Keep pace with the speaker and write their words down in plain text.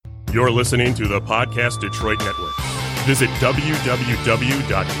You're listening to the Podcast Detroit Network. Visit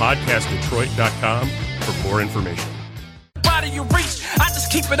www.podcastdetroit.com for more information. You reach, I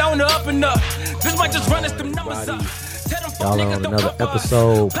just keep it on the up and up. This might just run us them numbers up. Y'all are on another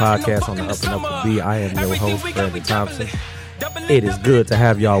episode, podcast on the Up and Up to Be. I am your host, Brandon Thompson. It is good to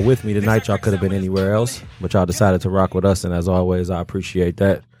have y'all with me tonight. Y'all could have been anywhere else, but y'all decided to rock with us, and as always, I appreciate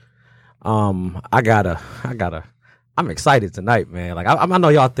that. I'm excited tonight, man. Like I know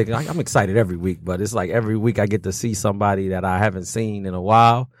y'all think I'm excited every week, but it's like every week I get to see somebody that I haven't seen in a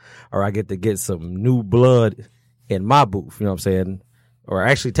while, or I get to get some new blood in my booth. You know what I'm saying? Or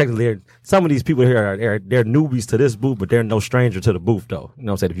actually, technically, some of these people here they're newbies to this booth, but they're no stranger to the booth, though. You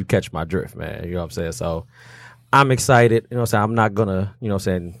know what I'm saying? If you catch my drift, man. You know what I'm saying? So I'm excited. You know what I'm saying? I'm not gonna, you know what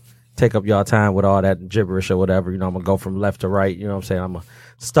I'm saying, take up y'all time with all that gibberish or whatever. You know, I'm gonna go from left to right. You know what I'm saying? I'm gonna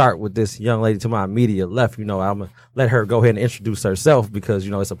start with this young lady to my immediate left. You know, I'm gonna let her go ahead and introduce herself because,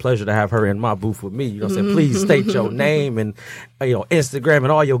 you know, it's a pleasure to have her in my booth with me. You know what I'm saying? Please state your name and, you know, Instagram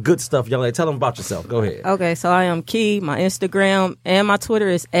and all your good stuff. Young lady, tell them about yourself. Go ahead. Okay, so I am Key. My Instagram and my Twitter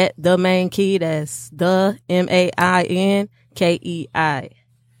is at the main Key. That's the MAINKEI.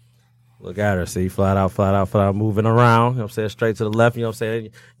 Look at her, see, flat out, moving around. You know what I'm saying? Straight to the left. You know what I'm saying?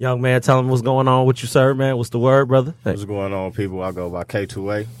 Young man, tell him what's going on with you, sir, man. What's the word, brother? Hey. What's going on, people? I go by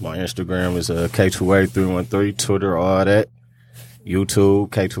K2A. My Instagram is K2A313, Twitter, all that. YouTube,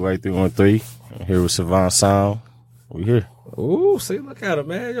 K2A313. I'm here with Savant Sound. We here. Ooh, see, look at him,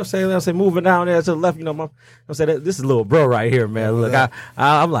 man. You know what I'm saying? Moving down there to the left, you know, I'm saying, this is a little bro right here, man. Look,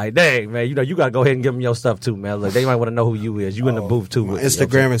 I'm like, dang, man, you know, you got to go ahead and give them your stuff, too, man. Look, they might want to know who you is. You in the booth, too. My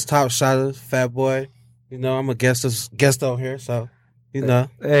Instagram is Top Shotters, Fat Boy. You know, I'm a guest on here, so, you know.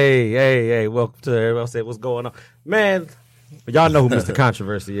 Hey, welcome to everybody. Say what's going on. Man, y'all know who Mr.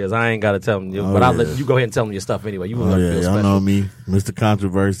 Controversy is. I ain't got to tell them, but I'll let you go ahead and tell them your stuff anyway. You y'all know me, Mr.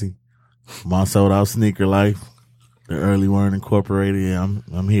 Controversy. My sold out sneaker life. The Early Word Incorporated. Yeah,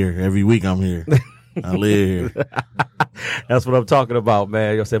 I'm here every week. I'm here. I live here. That's what I'm talking about,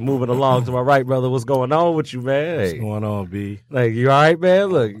 man. You said moving along to my right, brother. What's going on with you, man? What's going on, B? Like, you all right, man?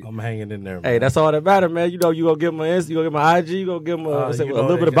 Look, I'm hanging in there, man. Hey, that's all that matters, man. You know, you gonna give him you gonna give him an IG, you gonna give him a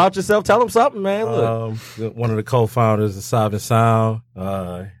little bit about yourself. Tell him something, man. Look, one of the co-founders of Sovereign Sound.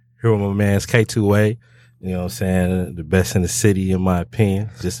 Here with my man's K2A. You know what I'm saying? The best in the city, in my opinion.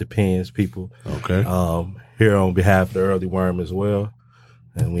 Just opinions, people. Okay. Here on behalf of the Early Worm as well.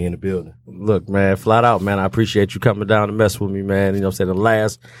 And we in the building. Look, man, flat out, man, I appreciate you coming down to mess with me, man. You know what I'm saying? The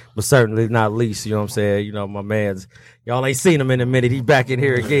last, but certainly not least, you know what I'm saying? You know, my man's, y'all ain't seen him in a minute. He back in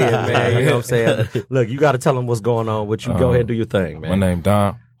here again, man. You know what I'm saying? Look, you got to tell him what's going on with you. Go ahead and do your thing, man. My name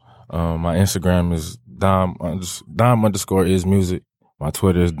Dom. My Instagram is Dom_is_music. My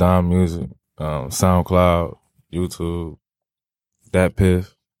Twitter is Dom Music. SoundCloud, YouTube, Dat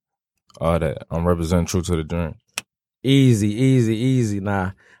Piff. All that. I'm representing True to the Dream. Easy.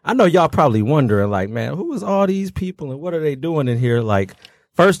 Now, I know y'all probably wondering, like, man, who is all these people and what are they doing in here? Like,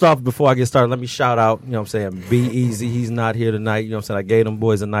 first off, before I get started, let me shout out, you know what I'm saying, Be Easy. He's not here tonight. You know what I'm saying? I gave them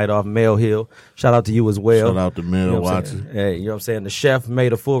boys a night off. Mel Hill. Shout out to you as well. Shout out to Mel, you know watching. Hey, you know what I'm saying? The chef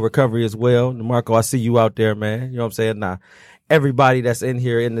made a full recovery as well. DeMarco, I see you out there, man. You know what I'm saying? Now, everybody that's in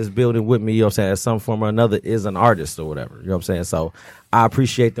here in this building with me, you know what I'm saying, at some form or another is an artist or whatever. You know what I'm saying? So I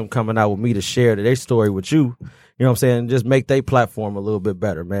appreciate them coming out with me to share their story with you. You know what I'm saying? Just make their platform a little bit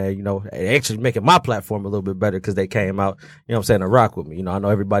better, man. You know, actually making my platform a little bit better because they came out, you know what I'm saying, to rock with me. You know, I know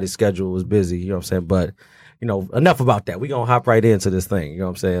everybody's schedule was busy, you know what I'm saying? But, you know, enough about that. We're going to hop right into this thing, you know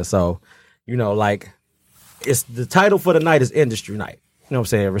what I'm saying? So, you know, like, it's the title for the night is Industry Night. You know what I'm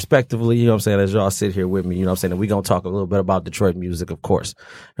saying? Respectively, you know what I'm saying, as y'all sit here with me, you know what I'm saying, and we're going to talk a little bit about Detroit music, of course. You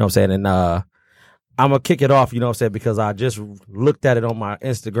know what I'm saying? And I'm going to kick it off, you know what I'm saying, because I just looked at it on my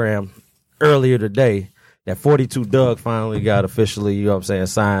Instagram earlier today that 42 Doug finally got officially, you know what I'm saying,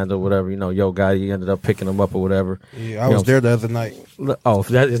 signed or whatever. You know, Yo Gotti ended up picking him up or whatever. Yeah, I was there the other night. Oh,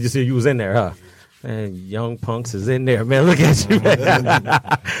 you see, you was in there, huh? Man, Young Punks is in there, man. Look at you, man.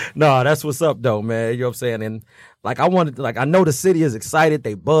 No, that's what's up, though, man. You know what I'm saying? And, like, I know the city is excited.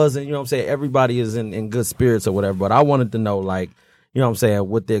 They buzzing. You know what I'm saying? Everybody is in good spirits or whatever. But I wanted to know, like, you know what I'm saying,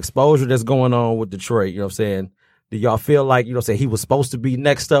 with the exposure that's going on with Detroit, you know what I'm saying, do y'all feel like, you know what I'm saying, he was supposed to be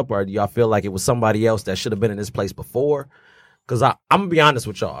next up, or do y'all feel like it was somebody else that should have been in this place before? Because I'm going to be honest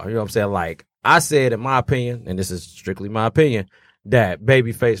with y'all. You know what I'm saying? Like, I said, in my opinion, and this is strictly my opinion, that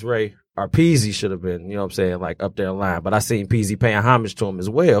Babyface Ray or Peasy should have been, you know what I'm saying, like up there in line. But I seen Peasy paying homage to him as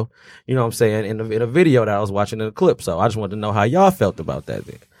well, you know what I'm saying, in a video that I was watching in the clip. So I just wanted to know how y'all felt about that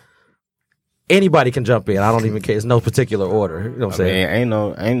then. Anybody can jump in. I don't even care. It's no particular order. You know what I'm saying?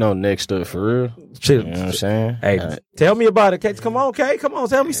 Ain't no next up for real. Shit. You know what I'm saying? Hey, tell me about it, Kate. Come on, Kate. Come on,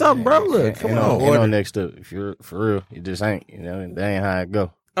 tell me something, bro. Look, come on. Ain't no next up. If you're for real, it just ain't. You know, that ain't how it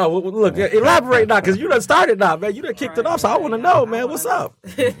go. Oh, well, look, elaborate now, because you done started now, man. You done kicked it off, so I want to know, man. What's up?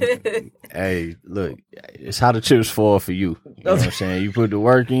 Hey, look, it's how the chips fall for you. You know what I'm saying? You put the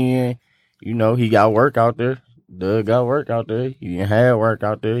work in. You know, he got work out there. Doug got work out there. He had work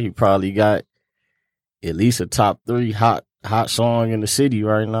out there. He probably got at least a top 3 hot song in the city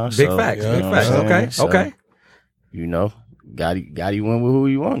right now. Big facts. Big facts. Okay. You know, got he went with who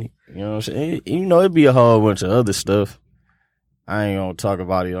he wanted. You know what I'm saying? You know, it'd be a whole bunch of other stuff. I ain't gonna talk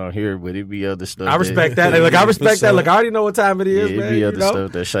about it on here, but it'd be other stuff. I respect that. Look, I respect that. Look, I already know what time it is, man. It'd be other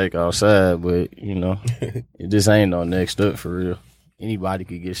stuff that shake outside, but you know, it just ain't no next up for real. Anybody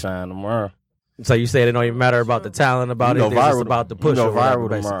could get signed tomorrow. So you say it don't even matter about the talent about it. It's just about the push. You go viral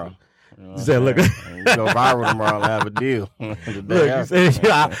whatever, tomorrow. You said, look, you go viral tomorrow and have a deal.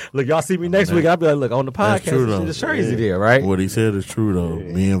 Look, y'all see me next week. I'll be like, look, on the podcast, it's crazy there, right? What he said is true though.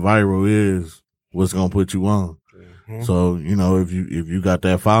 Being viral is what's gonna put you on. So, you know, if you got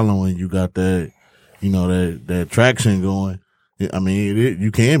that following, you got that, you know, that traction going, I mean,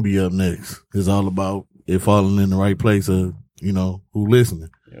 you can be up next. It's all about it falling in the right place of, you know, who listening.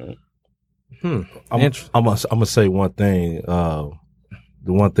 I'm gonna say one thing.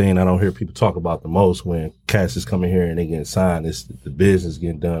 The one thing I don't hear people talk about the most when cats is coming here and they getting signed is the business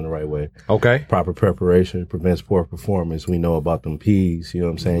getting done the right way. Okay. Proper preparation prevents poor performance. We know about them P's, you know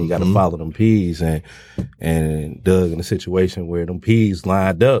what I'm saying? You got to follow them P's, and Doug in a situation where them P's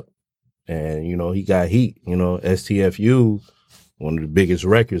lined up and, you know, he got heat, you know, STFU, one of the biggest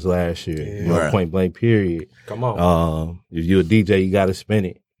records last year, you know, point blank period. Come on. If you're a DJ, you got to spin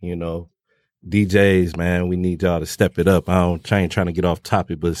it, you know. DJs, man, we need y'all to step it up. I ain't trying to get off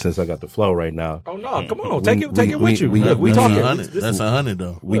topic, but since I got the flow right now. Oh no, come on, take it with you. We talking. That's 100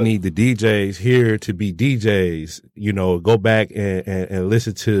 though. We need the DJs here to be DJs. You know, go back and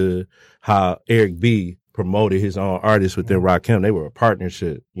listen to how Eric B promoted his own artists within Rakim. They were a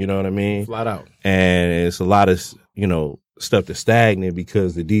partnership. You know what I mean? Flat out. And it's a lot of, you know, stuff that's stagnant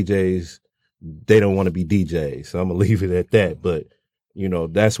because the DJs, they don't want to be DJs. So I'm gonna leave it at that. But you know,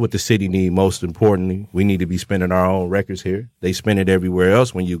 that's what the city need most importantly. We need to be spinning our own records here. They spin it everywhere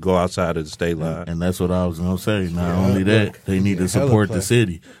else when you go outside of the state line. And that's what I was going to say. Not only that, they need to support the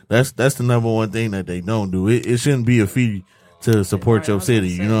city. That's the number one thing that they don't do. It shouldn't be a fee to support your city.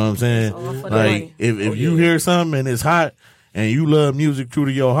 You know what I'm saying? Like, if you hear something and it's hot and you love music true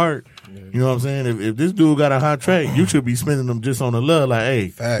to your heart, you know what I'm saying? If this dude got a hot track, you should be spending them just on the love. Like, hey,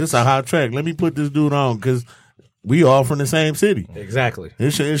 this is a hot track. Let me put this dude on because we all from the same city. Exactly. It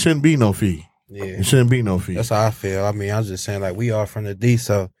shouldn't be no fee. Yeah. It shouldn't be no fee. That's how I feel. I mean, I'm just saying, like, we all from the D,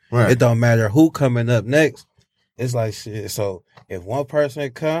 so it don't matter who coming up next. It's like shit. So if one person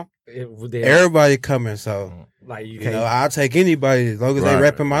come, everybody coming. So like you know, I'll take anybody as long as they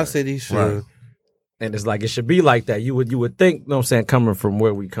repping my city. Sure. Right. And it's like it should be like that. You would think, you know what I'm saying, coming from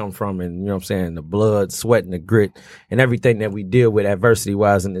where we come from and, you know what I'm saying, the blood, sweat, and the grit and everything that we deal with adversity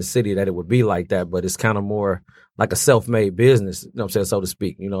wise in this city, that it would be like that. But it's kind of more like a self-made business, you know what I'm saying, so to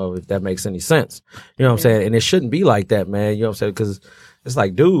speak, you know, if that makes any sense. You know what I'm saying? And it shouldn't be like that, man. You know what I'm saying? Because it's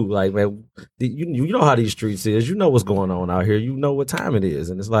like, dude, like, man, you know how these streets is. You know what's going on out here. You know what time it is.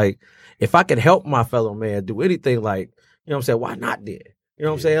 And it's like, if I could help my fellow man do anything, like, you know what I'm saying, why not then? You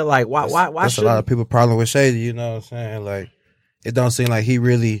know what I'm saying? Like, why that's a lot of people problem with Shady, you know what I'm saying? Like, it don't seem like he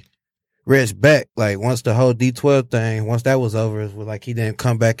really reached back. Like, once the whole D12 thing, once that was over, it was like he didn't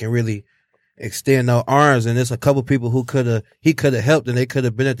come back and really extend no arms. And there's a couple people who he could have helped and they could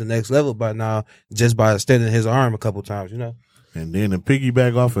have been at the next level by now just by extending his arm a couple times, you know? And then to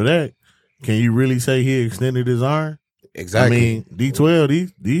piggyback off of that, can you really say he extended his arm? Exactly. I mean,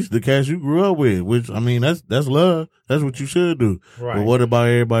 D12, these the cats you grew up with, which, I mean, that's love. That's what you should do. Right. But what about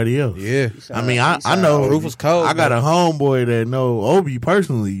everybody else? Yeah. I mean, I know Rufus Cole. I got a homeboy that know Obi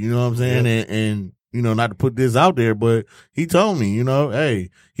personally, you know what I'm saying? Yeah. And, you know, not to put this out there, but he told me, you know,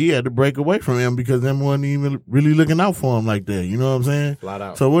 hey, he had to break away from him because them wasn't even really looking out for him like that. You know what I'm saying? Flat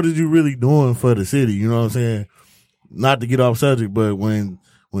out. So what is you really doing for the city? You know what I'm saying? Not to get off subject, but when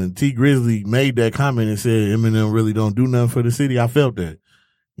T Grizzly made that comment and said Eminem really don't do nothing for the city, I felt that.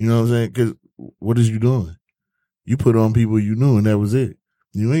 You know what I'm saying? Because what is you doing? You put on people you knew and that was it.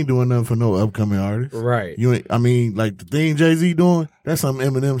 You ain't doing nothing for no upcoming artists. Right. You ain't, I mean, like the thing Jay-Z doing, that's something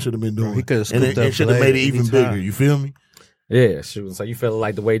Eminem should have been doing. He could have scooped up. It should have made it even bigger. You feel me? Yeah, shoot. So you feel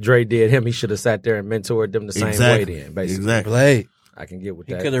like the way Dre did him, he should have sat there and mentored them the same way then, basically. Exactly. Blade. I can get with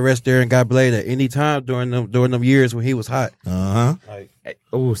he that. He could have rested there and got Blade at any time during them years when he was hot. Uh-huh. Like,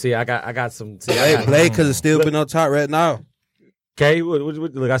 Oh, see, I got some. See, Blade could have still been on top right now. Okay,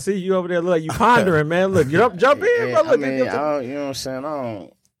 look, I see you over there. Look, you pondering, man. Look, jump in, bro. Look, you know what I'm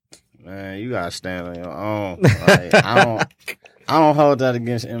saying? Man, you gotta stand on your own. Like, I don't hold that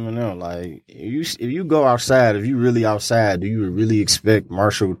against Eminem. Like, if you go outside, if you really outside, do you really expect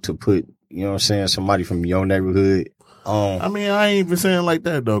Marshall to put, you know what I'm saying, somebody from your neighborhood on? I mean, I ain't even saying like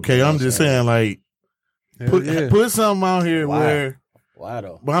that though. Okay, I'm just saying like put something out here where. Why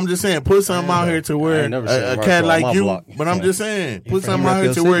though? But I'm just saying, put something out here to where a cat like you. Block. But I'm just saying, put something out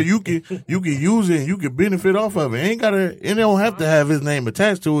here to where you can use it and you can benefit off of it. It don't have to have his name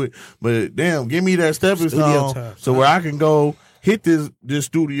attached to it. But damn, give me that stepping stone so where I can go hit this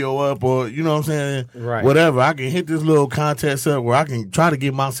studio up, or you know what I'm saying, right? Whatever. I can hit this little contest up where I can try to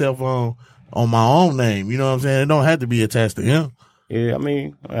get myself on my own name. You know what I'm saying? It don't have to be attached to him. Yeah, I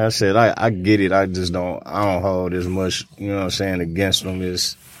mean, like I said, I get it. I don't hold as much, you know what I'm saying, against them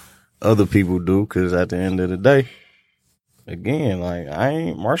as other people do, because at the end of the day, again, like,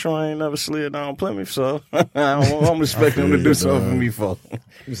 Marshall ain't never slid down Plymouth, so I'm expecting him to do something for me for.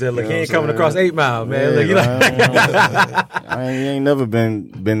 You said, look, he ain't coming across 8 Mile, man. Look, I ain't never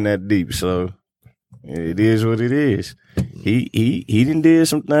been that deep, so it is what it is. He done did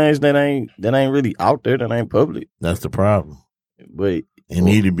some things that ain't really out there, that ain't public. That's the problem. But it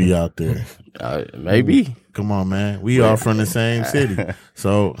need to be out there. Maybe. Come on, man. We all from the same city.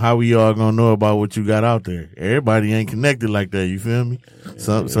 So how we all gonna know about what you got out there? Everybody ain't connected like that, you feel me?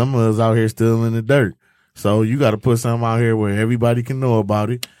 Some of us out here still in the dirt. So you gotta put something out here where everybody can know about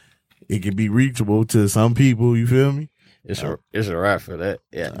it. It can be reachable to some people, you feel me? It's a wrap for that.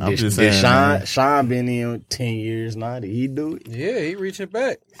 Yeah, I'm just saying. Sean been in 10 years now. Did he do it? Yeah, he reaching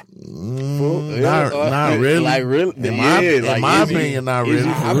back. Not really. Like really? In my opinion, not really.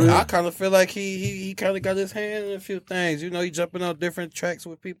 I kind of feel like he kind of got his hand in a few things. You know, he jumping on different tracks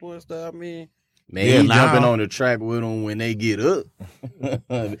with people and stuff. I mean, he jumping on the track with them when they get up.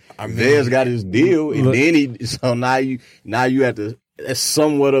 Vez got his deal, and then now you have to. That's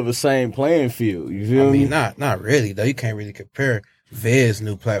somewhat of a same playing field. You feel me? Not really though. You can't really compare Vez's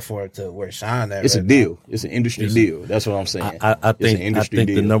new platform to where Sean at. It's a deal. It's an industry deal. That's what I'm saying. I think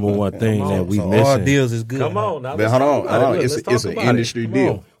the number one thing that we missing. All deals is good. Come on, now, but hold on. It's an industry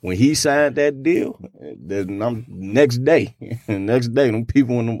deal. When he signed that deal, next day, them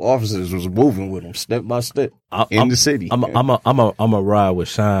people in them offices was moving with him step by step in the city. I'm a ride with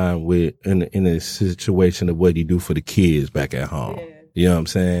Sean in a situation of what he do for the kids back at home. Yeah. You know what I'm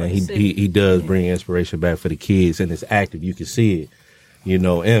saying? He does bring inspiration back for the kids, and it's active. You can see it. You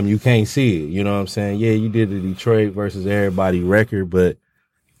know, you can't see it. You know what I'm saying? Yeah, you did the Detroit versus everybody record, but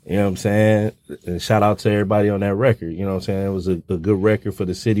you know what I'm saying? And shout out to everybody on that record. You know what I'm saying? It was a good record for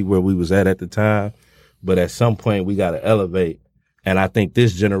the city where we was at the time. But at some point, we got to elevate. And I think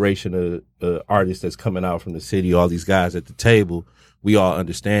this generation of artists that's coming out from the city, all these guys at the table, we all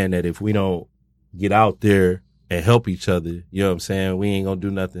understand that if we don't get out there and help each other, you know what I'm saying, we ain't gonna do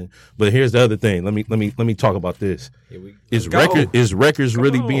nothing. But here's the other thing. Let me talk about this. Is records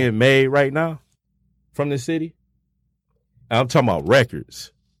really being made right now from the city? I'm talking about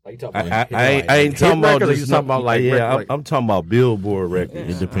records. I ain't talking about this. I'm talking about Billboard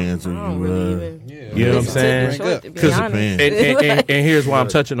records. It depends on you. You know what I'm saying? Because and here's why I'm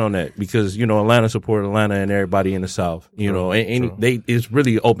touching on that, because you know Atlanta support Atlanta and everybody in the South. You know, and it's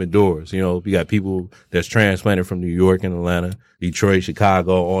really open doors. You know, you got people that's transplanted from New York and Atlanta, Detroit,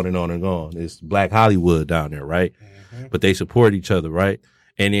 Chicago, on and on and on. It's Black Hollywood down there, right? Mm-hmm. But they support each other, right?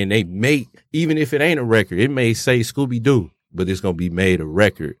 And then they make, even if it ain't a record, it may say Scooby Doo, but it's gonna be made a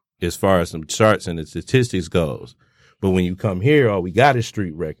record as far as some charts and the statistics goes. But when you come here, all we got is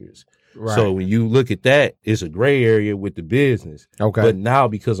street records. Right. So when you look at that, it's a gray area with the business. Okay. But now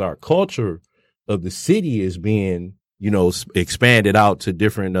because our culture of the city is being, you know, expanded out to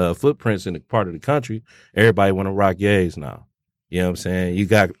different footprints in the part of the country, everybody want to rock yays now. You know what I'm saying? You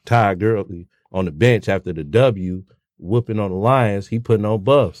got Ty Gurley on the bench after the W, whooping on the Lions. He putting on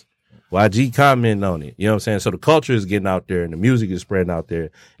buffs. YG commenting on it. You know what I'm saying? So the culture is getting out there and the music is spreading out there.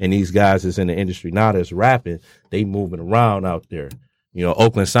 And these guys that's in the industry now that's rapping, they moving around out there. You know,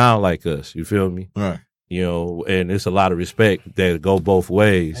 Oakland sound like us. You feel me? Right. You know, and it's a lot of respect that go both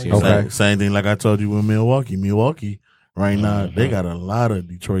ways. You know? Same thing like I told you with Milwaukee. Milwaukee right now, they got a lot of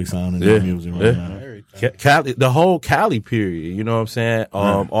Detroit sound in their music right now. Cali, the whole Cali period, you know what I'm saying?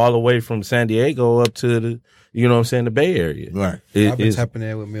 All the way from San Diego up to the, you know what I'm saying, the Bay Area. Right. I've been tapping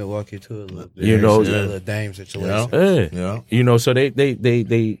in with Milwaukee too a little bit. You know, the Dame situation. Yeah. You know, so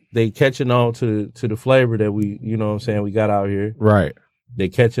they catching on to the flavor that we, you know what I'm saying, we got out here. Right. They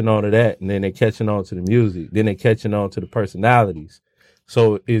catching on to that, and then they catching on to the music. Then they catching on to the personalities.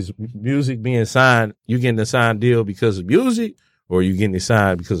 So is music being signed? You getting a signed deal because of music, or are you getting it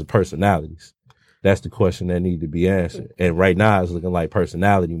signed because of personalities? That's the question that need to be answered. And right now, it's looking like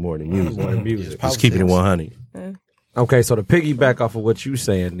personality more than music. Just keeping it 100. Okay, so to piggyback off of what you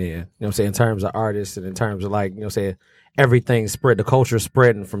saying then, you know what I'm saying, in terms of artists and in terms of like, you know what I'm saying, everything spread, the culture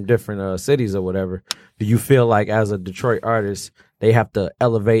spreading from different cities or whatever, do you feel like as a Detroit artist, they have to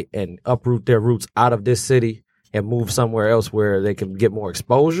elevate and uproot their roots out of this city and move somewhere else where they can get more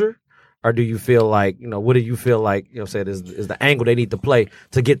exposure? Or do you feel like, you know, what do you feel like, you know what I'm saying, is the angle they need to play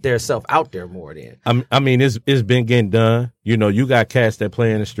to get their self out there more then? I mean, it's been getting done. You know, you got cats that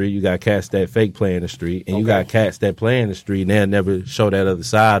play in the street, you got cats that fake play in the street, and you got cats that play in the street and they'll never show that other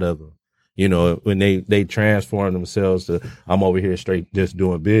side of them. You know, when they transform themselves to, I'm over here straight just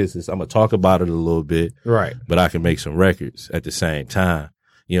doing business. I'm going to talk about it a little bit. Right. But I can make some records at the same time.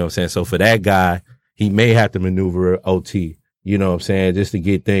 You know what I'm saying? So for that guy, he may have to maneuver OT. You know what I'm saying? Just to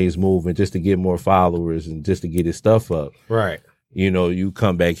get things moving, just to get more followers and just to get his stuff up. Right. You know, you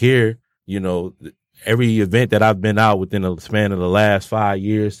come back here, you know, every event that I've been out within the span of the last 5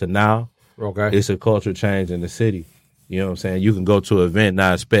 years to now, it's a culture change in the city. You know what I'm saying? You can go to an event,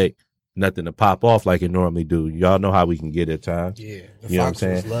 not expect nothing to pop off like it normally do. Y'all know how we can get at times. Yeah. You know what I'm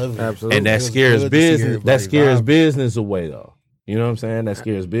saying? Absolutely. And that scares business. That scares business away though. You know what I'm saying? That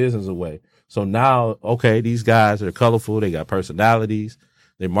scares business away. So now, okay, these guys are colorful. They got personalities.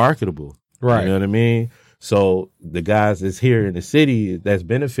 They're marketable. Right. You know what I mean? So the guys that's here in the city that's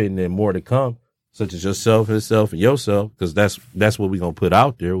benefiting and more to come, such as yourself and yourself, because that's what we're going to put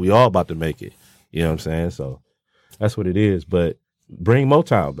out there. We all about to make it. You know what I'm saying? So that's what it is. But bring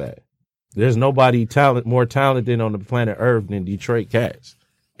Motown back. There's nobody more talented on the planet Earth than Detroit cats.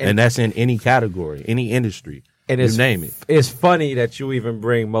 And that's in any category, any industry. And you name it. It's funny that you even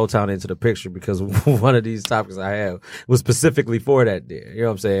bring Motown into the picture because one of these topics I have was specifically for that there. You know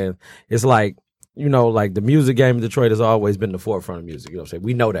what I'm saying? It's like, you know, like the music game in Detroit has always been the forefront of music. You know what I'm saying?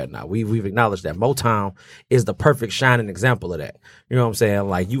 We know that now. We've acknowledged that. Motown is the perfect shining example of that. You know what I'm saying?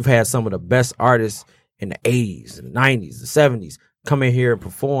 Like you've had some of the best artists in the 80s, the 90s, the 70s come in here and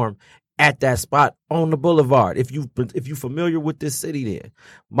perform at that spot on the boulevard. If you familiar with this city then.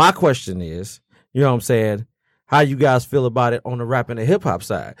 My question is, you know what I'm saying, how you guys feel about it on the rap and the hip hop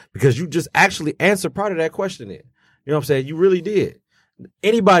side? Because you just actually answered part of that question there. You know what I'm saying? You really did.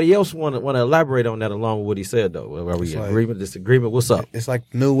 Anybody else want to elaborate on that along with what he said though? Are we in agreement, disagreement? What's up? It's like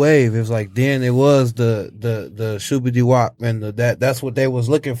new wave. It was like then it was the shoobity wop and that's what they was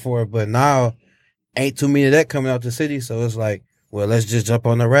looking for. But now ain't too many of that coming out the city. So it's like, well, let's just jump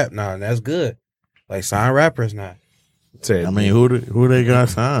on the rap now, and that's good. Like sign rappers now. I mean, who they got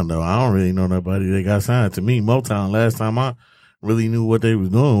signed though? I don't really know nobody they got signed. To me, Motown last time I really knew what they was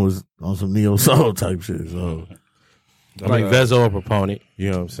doing was on some neo soul type shit. So, I mean, Vezo a proponent.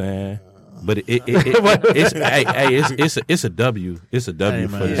 You know what I'm saying? But it's a W. It's a W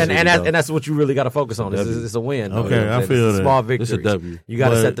for the city, and that's what you really got to focus on. It's a win. Okay, you know I feel it's that. a small victory. It's a W. You got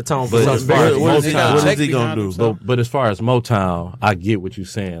to set the tone for something big. What bigger. is he gonna do? But as far as Motown, I get what you're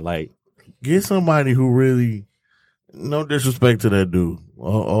saying. Like, get somebody who really, no disrespect to that dude,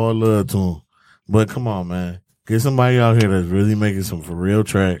 all love to him, but come on, man, get somebody out here that's really making some for real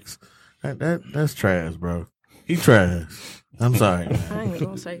tracks. That's trash, bro. He trash. I'm sorry, man. I ain't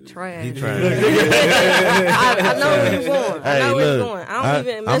gonna say trash. He trash. I know where you're going. I know where you're going. I don't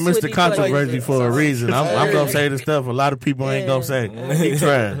even mess I'm with Mr. these Controversy places. for a reason. I'm gonna say the stuff a lot of people ain't gonna say. He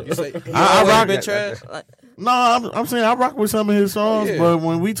trash. I rock it. Trash. No, I'm saying I rock with some of his songs, but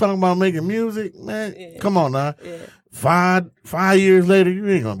when we talking about making music, man, come on now. 5 years later, you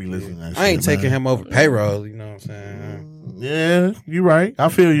ain't gonna be listening to that shit. I ain't taking man. him over payroll. You know what I'm saying? Yeah, you right. I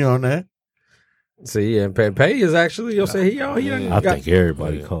feel you on that. See, and Pay is actually, you'll say he I think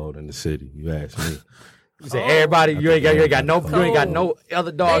everybody cold in the city. You ask me. You say everybody, you ain't got no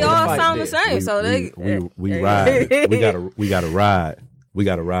other dog. They in the all fight sound there. the same, so they We ride. We gotta ride. We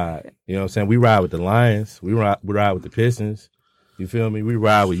gotta ride. You know what I'm saying? We ride with the Lions. We ride with the Pistons. You feel me? We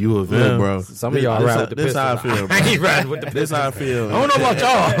ride with U of M, Look, bro. Some of y'all ride with the This Pistons. how I feel. Bro. I ain't riding with the Pistons. This how I feel. I don't know about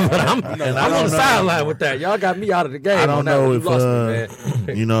y'all, but I'm on don't the know. sideline with that. Y'all got me out of the game. I don't on that know one. if You lost me,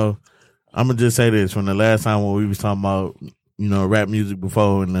 man. you know. I'm gonna just say this: from the last time when we was talking about rap music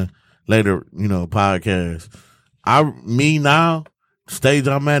before and the later podcast, now stage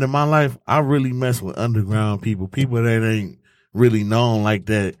I'm at in my life, I really mess with underground people that ain't really known like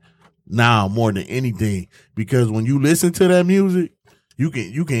that now more than anything. Because when you listen to that music, you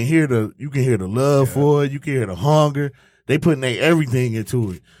can hear the love for it, you can hear the hunger. They putting their everything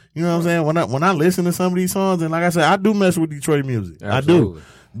into it. You know what I'm saying? When I listen to some of these songs, and like I said, I do mess with Detroit music. Absolutely. I do.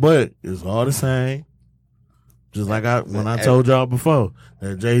 But it's all the same. Just like when I told y'all before,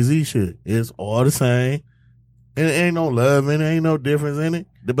 that Jay-Z shit is all the same. It ain't no love in it, ain't no difference in it.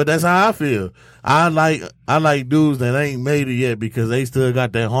 But that's how I feel. I like dudes that ain't made it yet because they still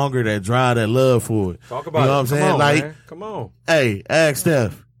got that hunger, that drive, that love for it. Talk about you know it. what I'm saying? Come on, like, man. Come on. Hey, ask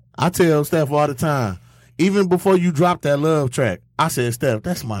Steph. I tell Steph all the time, even before you drop that love track, I said, Steph,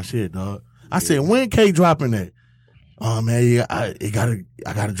 that's my shit, dog. I said, when K dropping that? Oh man, I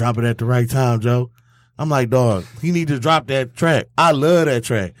gotta drop it at the right time, Joe. I'm like, dog, you need to drop that track. I love that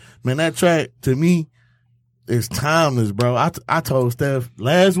track. Man, that track to me is timeless, bro. I told Steph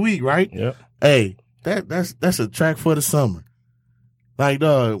last week, right? Yep. Hey, that's a track for the summer. Like,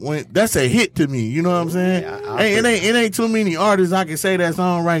 dog, that's a hit to me. You know what I'm saying? It ain't too many artists I can say that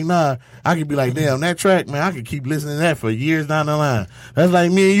song right now. I could be like, damn, that track, man, I could keep listening to that for years down the line. That's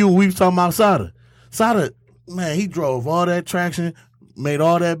like me and you, we was talking about Sada. Sada, man, he drove all that traction, made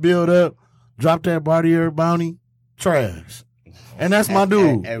all that build up, dropped that Bartier Bounty, trash. And that's my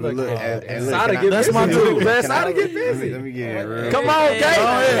dude. That's my dude, man. Sada get busy. Let me get it, bro. Come on, K.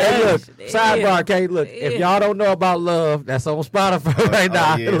 Hey, look, sidebar, K. Look, if y'all don't know about Love, that's on Spotify right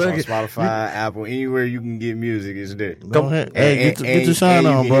now. Yeah, it's on Spotify, Apple, anywhere you can get music, it's there. Go ahead. Hey, get your shine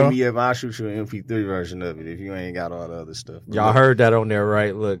on, bro. Hit me up, I'll shoot you an MP3 version of it if you ain't got all the other stuff. But y'all heard that on there,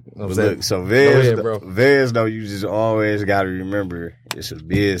 right? Look, so Vez, though, you just always got to remember it's a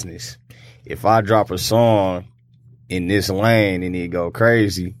business. If I drop a song in this lane and it go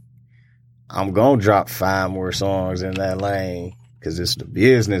crazy, I'm going to drop 5 more songs in that lane because it's the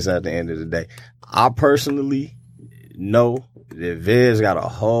business at the end of the day. I personally know that Vez got a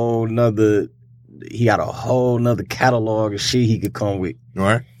whole nother catalog of shit he could come with.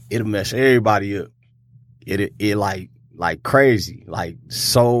 Right. It'll mess everybody up. It like crazy, like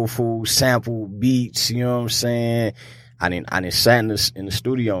soulful sample beats, you know what I'm saying? I didn't sat in the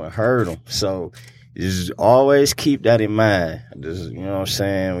studio and heard them. So just always keep that in mind. Just, you know what I'm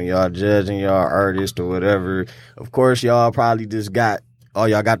saying? When y'all judging y'all artist or whatever, of course y'all probably just got all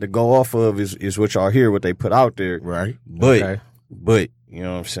y'all got to go off of is what y'all hear, what they put out there. Right. But you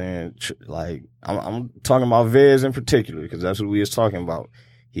know what I'm saying? Like I'm talking about Vez in particular because that's what we was talking about.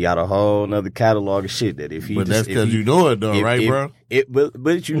 He got a whole nother catalog of shit that if he. But that's because you know it though, right, bro?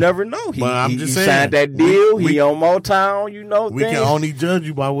 But you never know. But I'm just saying, signed that deal. He on Motown, you know. We can only judge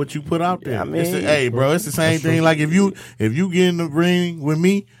you by what you put out there. I mean, hey, bro, it's the same thing. Like if you get in the ring with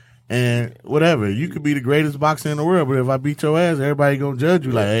me and whatever, you could be the greatest boxer in the world, but if I beat your ass, everybody gonna judge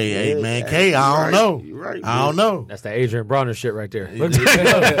you like, hey, man, K, I don't know. You're right, I don't know. That's the Adrian Bronner shit right there. There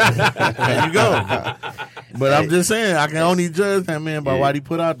you go. But I'm just saying, I can only judge that man by what he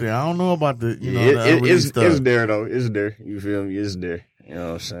put out there. I don't know about the, stuff. It's there though. It's there. You feel me? It's there. You know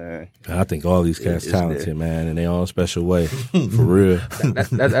what I'm saying? I think all these cats talented, man, in their own special way. For real.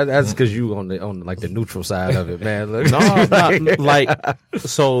 That's because you on like the neutral side of it, man. Look.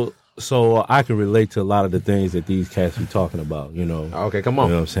 So I can relate to a lot of the things that these cats be talking about, you know. Okay, come on.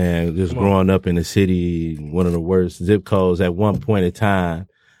 You know what I'm saying? Just growing up in the city, one of the worst zip codes at one point in time,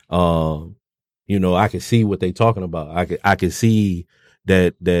 you know, I could see what they talking about. I could see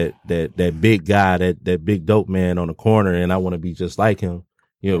that big guy, that big dope man on the corner, and I want to be just like him.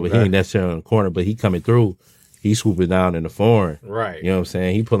 You know, but he ain't necessarily on the corner, but he coming through. He swooping down in the foreign. Right. You know what I'm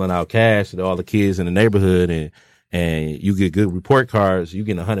saying? He pulling out cash to all the kids in the neighborhood, and you get good report cards. You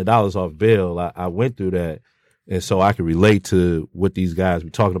getting $100 off bail. I went through that, and so I can relate to what these guys be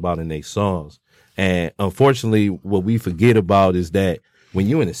talking about in their songs. And unfortunately, what we forget about is that when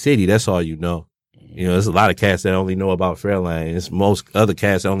you in the city, that's all you know. You know, there's a lot of cats that only know about Fairlane. It's most other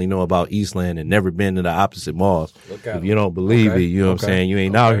cats that only know about Eastland and never been to the opposite malls. If you don't believe it, you know what I'm saying? You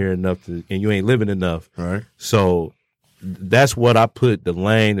ain't out here enough and you ain't living enough. Right. So that's what I put the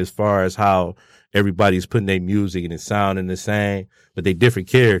lane as far as how everybody's putting their music and it's sounding the same, but they different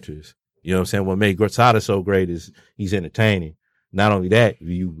characters. You know what I'm saying? What made Sada so great is he's entertaining. Not only that, if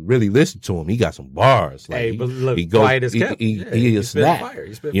you really listen to him, he got some bars. Like hey, but look, he go, quiet as kept. He a snap.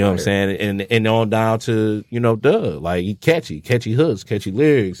 You know what I'm saying? And on down to, you know, Doug. Like he catchy hooks, catchy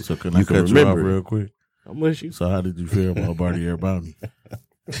lyrics. So can I cut you off real quick? I'm with you. So how did you feel about Bartier Bounty?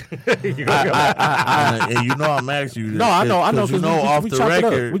 And you know I'm asking you this. No, I know. You know off the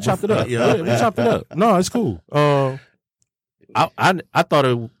record. We chopped it up. Yeah, we chopped it up. No, it's cool. I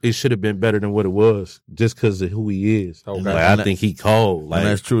thought it should have been better than what it was just because of who he is. Okay. Like, I think he cold. Like, and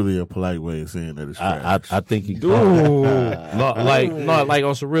that's truly a polite way of saying that it's trash. I think he cold. like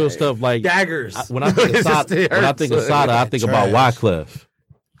on some real stuff. Like daggers. When I think of Sada, I think about Wyclef.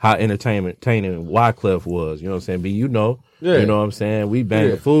 How entertaining Wyclef was. You know what I'm saying? But you know what I'm saying? We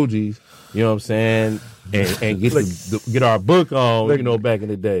bang the Fugees. You know what I'm saying? And get our book on, you know, back in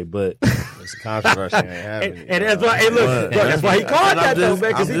the day. But It's a controversy ain't happening. And that's why, hey, look, that's why he called that though,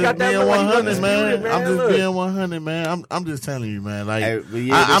 man, because he got that being 100, man. man. I'm just Look. being 100, man. I'm just telling you, man. Like, Hey, but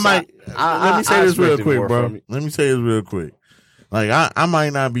yeah, let me say this real expected quick, more bro. from you. Let me say this real quick. Like, I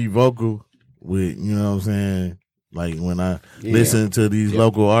might not be vocal with, you know what I'm saying, like when I listen to these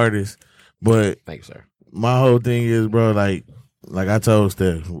local artists, but Thank you, sir. my whole thing is, bro, like I told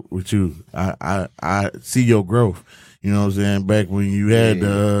Steph with you, I see your growth. You know what I'm saying? Back when you had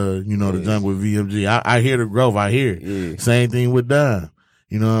the jump with VMG, I hear the growth. I hear it. Yeah. Same thing with Dime.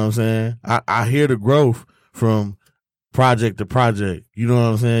 You know what I'm saying? I hear the growth from project to project. You know what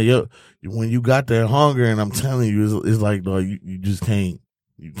I'm saying? When you got that hunger, and I'm telling you, it's like, dog, you just can't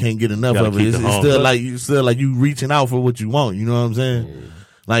get enough of it. It's still like you reaching out for what you want. You know what I'm saying? Yeah.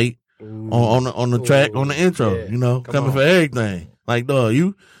 Like on the track, on the intro, coming for everything. Like, dog,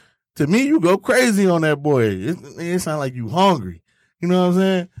 to me, you go crazy on that boy. It sound like you hungry. You know what I'm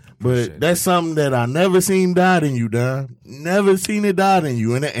saying? But that's something that I never seen died in you, Don. Never seen it died in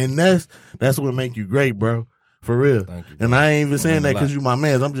you. And that's what make you great, bro. For real. Thank you, and I ain't even saying that because you my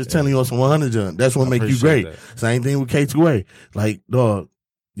man. I'm just telling you on some 100 junk. That's what make you great. That. Same thing with K2A. Like, dog,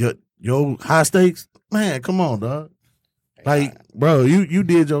 your high stakes, man, come on, dog. Like, bro, you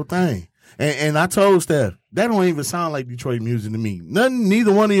did your thing. And I told Steph, that don't even sound like Detroit music to me.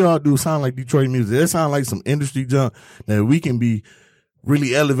 Neither one of y'all do sound like Detroit music. It sound like some industry junk that we can be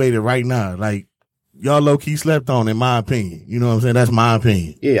really elevated right now. Like, y'all low key slept on, in my opinion. You know what I'm saying? That's my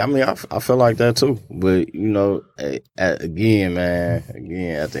opinion. Yeah, I mean, I feel like that too. But again, at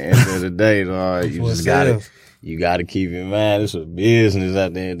the end of the day, dog, you gotta keep in mind it's a business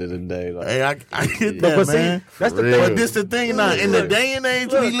at the end of the day. Like, hey, I get that, man. That's the thing. But this the thing now. In the day and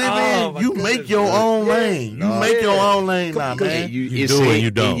age we live in, you make your own lane. You make your own lane now, man. You do and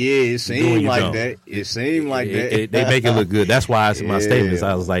you don't. Yeah, it seemed like that. It seemed like that. They make it look good. That's why it's in my statements.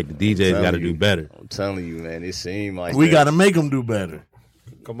 I was like, the DJs got to do better. I'm telling you, man. It seemed like we got to make them do better.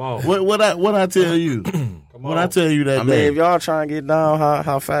 Come on. What I tell you? What I tell you that I day? mean, if y'all trying to get down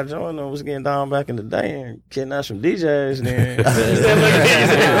how Fat Joe was getting down back in the day and kidnap some DJs, then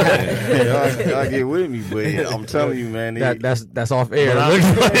y'all get with me. But I'm telling you, man, that's off air.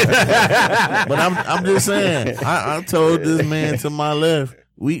 But I'm just saying. I told this man to my left,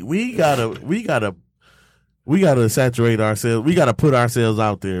 we gotta saturate ourselves. We gotta put ourselves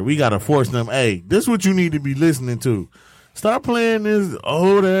out there. We gotta force them. Hey, this is what you need to be listening to. Stop playing this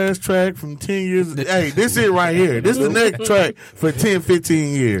old ass track from 10 years. Hey, this it right here. This is the next track for 10,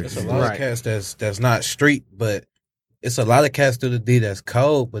 15 years. It's a lot of cats that's not street, but it's a lot of cats through the D that's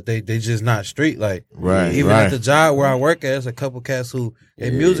cold, but they just not street. Like, even at the job where I work at, there's a couple cats who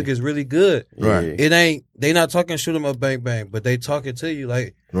their music is really good. Right. They not talking shoot 'em up bang bang, but they talking to you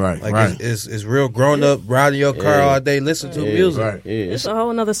like right. It's real grown up, riding your car all day, listen to music. Right. Yeah, It's a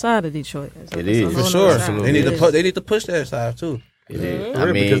whole nother side of Detroit. It is. For sure. They need to push that side too.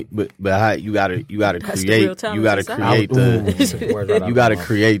 I mean, but how you gotta That's create the real you gotta talent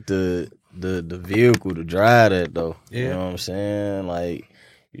create the vehicle to drive that though. Yeah. You know what I'm saying? Like,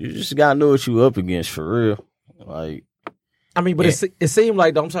 you just gotta know what you up against for real. Like, I mean, but it seemed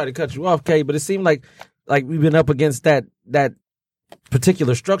like, I'm sorry to cut you off, Kay, but it seemed like we've been up against that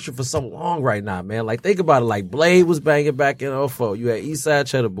particular structure for so long right now, man. Like, think about it. Like, Blade was banging back in 2004. You had Eastside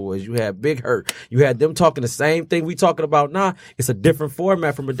Cheddar Boys. You had Big Hurt. You had them talking the same thing we talking about now. It's a different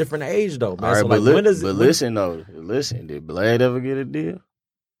format from a different age, though, man. all right, So, but, like, listen, did Blade ever get a deal?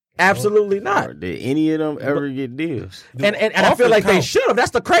 Absolutely not. Or did any of them ever get deals? And I feel like they should have.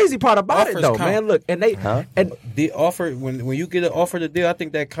 That's the crazy part about it, though, man. Look, and they and the offer when you get an offer the deal, I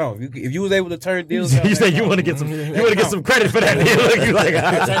think that counts. If you was able to turn deals, you say you want to get some credit for that deal. Look, you like,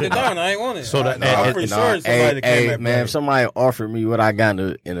 I turned it down. I ain't want it. So that I'm pretty sure somebody came back. Man, if somebody offered me what I got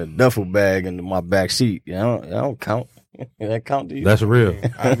in a duffel bag in my back seat, I don't count. That count to you? That's real.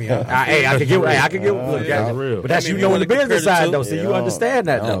 I mean, I can get. Look, that's real. But that's you know the business side though, so you understand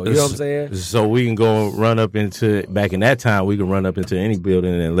that though. You know what I'm saying? So we can go run up into, back in that time, we can run up into any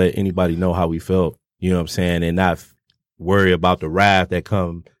building and let anybody know how we felt. You know what I'm saying? And not worry about the wrath that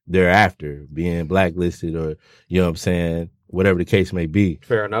come thereafter, being blacklisted or, you know what I'm saying, whatever the case may be.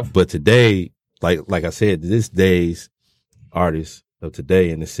 Fair enough. But today, like I said, this day's artists of today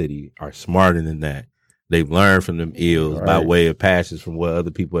in the city are smarter than that. They've learned from them ills by way of passions from what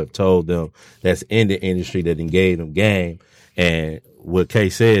other people have told them that's in the industry that gave them game. And what Kay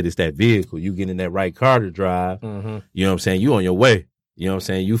said is that vehicle. You get in that right car to drive. Mm-hmm. You know what I'm saying? You on your way. You know what I'm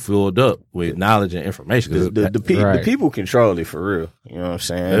saying? You filled up with knowledge and information. The people control it for real. You know what I'm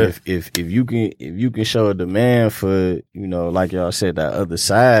saying? Yeah. If you can show a demand for, like y'all said, that other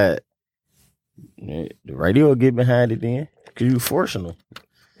side, the radio will get behind it then. Because you forcing them.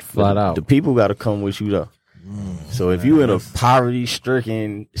 Flat out. The people got to come with you though. So if you in a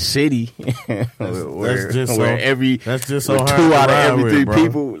poverty-stricken city where every that's just so with hard 2 to out of ride every with, 3 bro.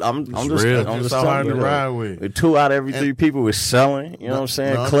 people, I'm just so hard telling you to ride with. With 2 out of every 3 people is selling. You know what I'm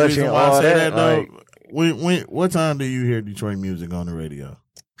saying? The only Clutching reason why I all say that. though, what time do you hear Detroit music on the radio?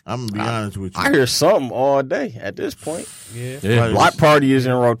 I'm gonna be honest with you. I hear something all day at this point. Yeah. Block Party is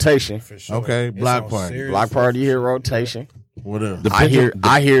in rotation. For sure. Okay, It's Block on Party. serious. Block Party here rotation. What else?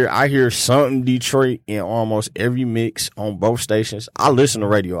 I hear something Detroit in almost every mix on both stations. I listen to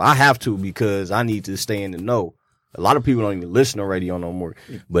radio. I have to because I need to stay in the know. A lot of people don't even listen to radio no more.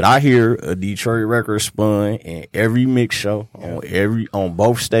 But I hear a Detroit record spun in every mix show on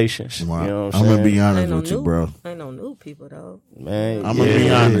both stations. Wow. You know what I'm I'm gonna saying? be honest Ain't no with you, new, bro. ain't no new people though. Man, I'm gonna be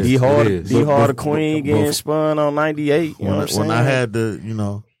honest. D Hard It is. the Queen getting spun on 98. You know what I'm saying? When I had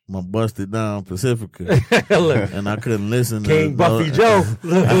the, my busted down Pacifica, and I couldn't listen King to Buffy Joe.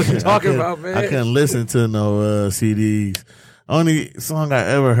 Look what you talking about, man. I couldn't listen to no CDs. Only song I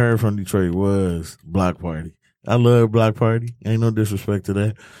ever heard from Detroit was Block Party. I love Block Party. Ain't no disrespect to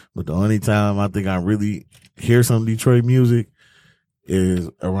that. But the only time I think I really hear some Detroit music is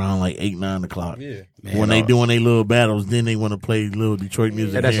around like 8, 9 o'clock. Yeah. When they doing their little battles, then they want to play little Detroit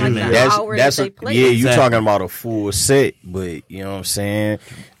music. Yeah, that's here and like there. that. hour that they play it. you talking about a full set, but you know what I'm saying?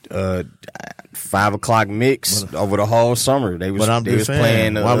 5 o'clock mix over the whole summer. They was But I'm they just was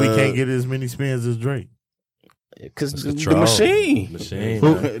saying, playing why we can't get as many spins as Drake? because the control. machine.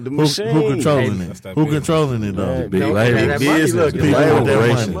 Who, The who, machine. who controlling That's it? that Who big. controlling it though? Big Don't- label. that money, Business, look, big it's People with that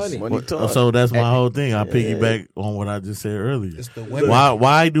corporations. money. Money talk. So that's my whole thing. I piggyback on what I just said earlier. It's the women.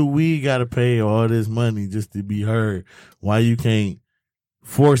 Why do we gotta pay all this money just to be heard? Why you can't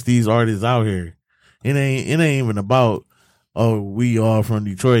force these artists out here? It ain't even about we all from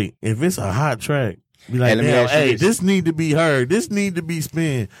Detroit. If it's a hot track, be like, Hey, let me ask you hey, this. this need to be heard. This need to be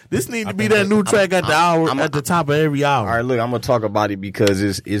spin. This need to be that new track at the hour at the top of every hour. All right, look, I'm gonna talk about it because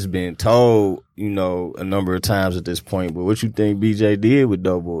it's been told, a number of times at this point. But what you think BJ did with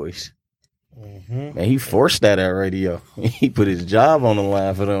Doughboys? Man, he forced that at radio. He put his job on the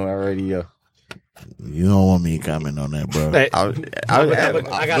line for them at radio. You don't want me to comment on that, bro.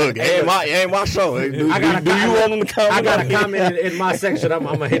 Look, it ain't my show. Do you want him to comment? I got a comment in my section. I'm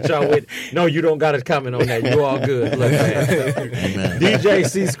gonna hit y'all with. No, you don't got to comment on that. You all good. Look, man. DJ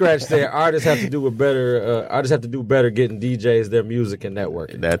C Scratch said artists have to do better. Artists have to do better getting DJs their music and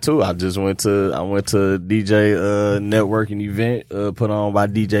networking. That too. I went to a DJ networking event put on by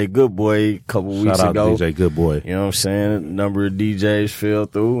DJ Good Boy a couple weeks Shout out ago. to DJ Good Boy. You know what I'm saying? A number of DJs fell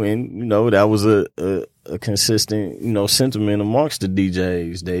through, and that was a consistent sentiment amongst the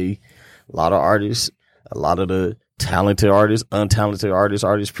DJs. A lot of artists, a lot of the talented artists, untalented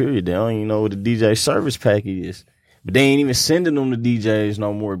artists period, they don't even know what the DJ service package is. But they ain't even sending them to DJs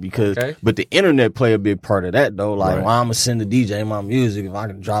no more because but the internet play a big part of that though. Like, well, I'm gonna send the DJ my music if I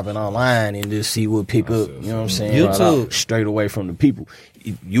can drop it online and just see what pick up. You know what I'm saying? YouTube. Straight away from the people.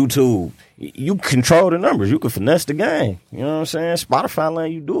 YouTube, you control the numbers. You can finesse the game. You know what I'm saying? Spotify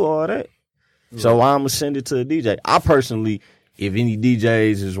letting you do all that. So why I'm gonna send it to a DJ? I personally, if any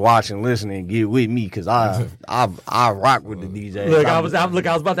DJs is watching, listening, get with me because I rock with the DJs. Look, I was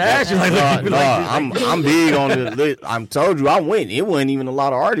about to ask you. I'm big on the. I told you I went. It wasn't even a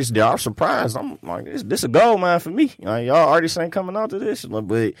lot of artists there. I was surprised. I'm like, this a gold mine for me. Like, y'all artists ain't coming out to this,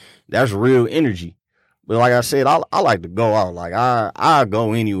 but that's real energy. But like I said, I like to go out. Like I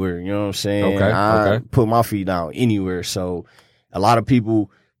go anywhere. You know what I'm saying? I put my feet down anywhere. So a lot of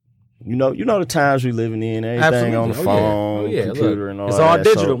people. You know the times we living in, everything on the phone, computer, and all that. It's all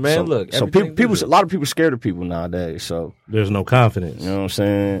digital, man. Look, so people, a lot of people scared of people nowadays. So There's no confidence. you know what I'm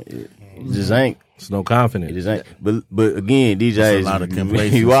saying? It just ain't. There's no confidence. It just ain't. But again, DJs, a lot of if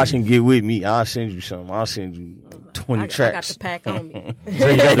complacency. you watching, get with me. I'll send you something. I'll send you 20 I got tracks. the pack on me. So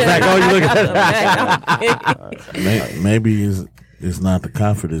you got the pack on you. Look at that. Maybe it's not the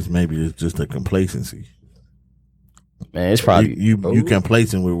confidence. Maybe it's just the complacency. Man, it's probably You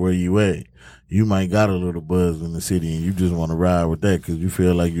complacent with where you at. You might got a little buzz in the city, and you just want to ride with that because you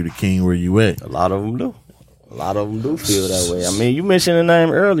feel like you're the king where you at. a lot of them do. A lot of them do feel that way. I mean, you mentioned a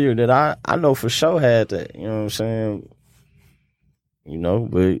name earlier that I know for sure had that. You know what I'm saying?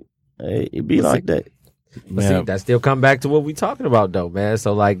 But hey, it be like that. But see, that still come back to what we talking about though, man.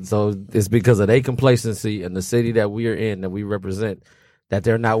 So it's because of their complacency in the city that we are in, that we represent, that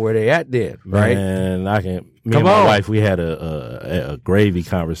they're not where they at then, right? And me Come and my on. wife, we had a gravy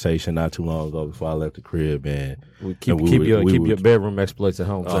conversation not too long ago before I left the crib, man. Keep your bedroom exploits at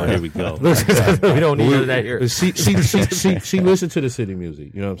home. Oh, sir. here we go. We don't need none of that here. She listened to the city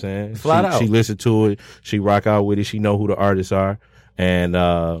music. You know what I'm saying? Flat out. She listened to it. She rock out with it. She know who the artists are.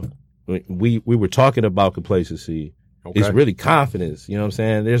 And we were talking about complacency. Okay. It's really confidence. You know what I'm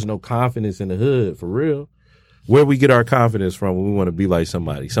saying? There's no confidence in the hood for real. Where we get our confidence from when we want to be like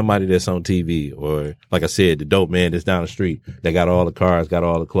somebody that's on TV, or like I said, the dope man that's down the street that got all the cars, got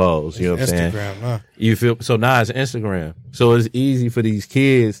all the clothes. You know what I'm saying? Instagram, huh? You feel so now it's Instagram. So it's easy for these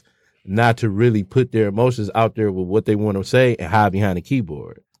kids not to really put their emotions out there with what they want to say and hide behind a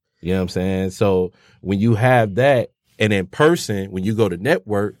keyboard. You know what I'm saying? So when you have that, and in person, when you go to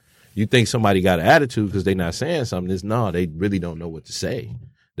network, you think somebody got an attitude because they're not saying something. No, they really don't know what to say.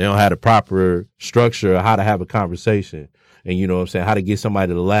 They don't have the proper structure of how to have a conversation, and you know what I'm saying, how to get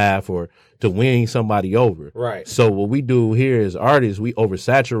somebody to laugh or to win somebody over. Right. So what we do here as artists, we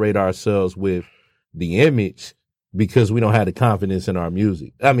oversaturate ourselves with the image because we don't have the confidence in our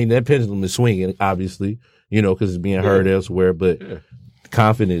music. I mean, that pendulum is swinging, obviously, you know, because it's being heard elsewhere, but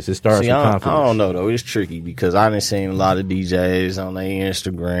confidence, it starts with confidence. I don't know, though. It's tricky because I done seen a lot of DJs on their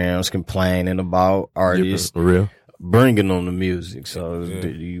Instagrams complaining about artists. For real. Bringing on the music. So do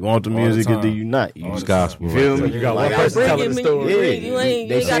you want the music or do you not? You It's gospel. You feel right me? there. You got one person telling the story. You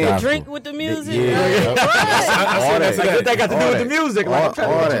ain't got to drink with the music. I said, what that got to do with the music? Like, I'm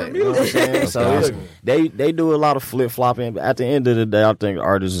trying to get the music. So they do a lot of flip flopping, but at the end of the day, I think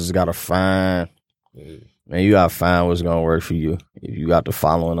artists just gotta find. Man, you gotta find what's gonna work for you. If you got the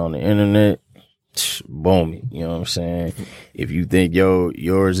following on the internet, boom it. You know what I'm saying? If you think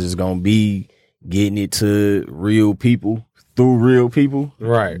yours is gonna be getting it to real people through real people,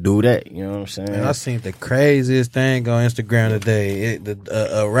 Right. do that. You know what I'm saying? And I seen the craziest thing on Instagram today.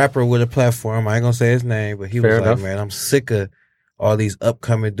 A rapper with a platform, I ain't gonna say his name, but he Fair was enough. like, man, I'm sick of all these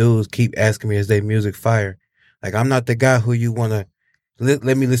upcoming dudes keep asking me, is their music fire? Like, I'm not the guy who you want to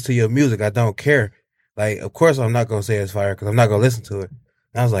let me listen to your music. I don't care. Like, of course I'm not gonna say it's fire because I'm not gonna listen to it.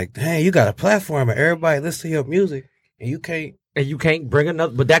 And I was like, dang, you got a platform and everybody listen to your music and you can't. And you can't bring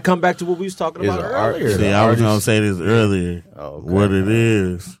another, but that come back to what we was talking about earlier. See, I was gonna say this earlier. Okay. What it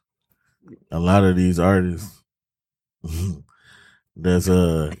is, a lot of these artists that's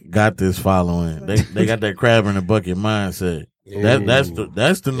got this following. They got that crab in the bucket mindset.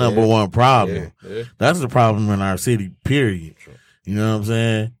 That's the number one problem. Yeah. That's the problem in our city. Period. You know what I'm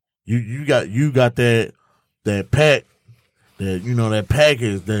saying? You got that pack. That, you know, that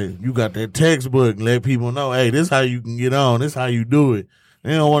package, that you got that textbook, let people know, hey, this how you can get on, this how you do it.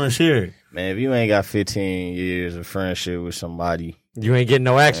 They don't want to share it. Man, if you ain't got 15 years of friendship with somebody, You ain't getting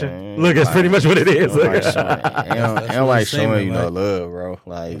no action. Man, Look, that's pretty much what it is. ain't like showing you no love, bro.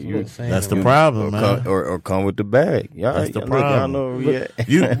 Like that's the problem, man. Or come with the bag. Y'all, That's the y'all, look, y'all problem. know where we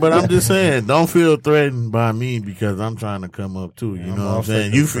at. But I'm just saying, don't feel threatened by me because I'm trying to come up too. You know what I'm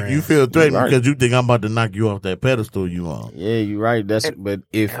saying? You feel threatened Right. because you think I'm about to knock you off that pedestal you on. Yeah, you're right. But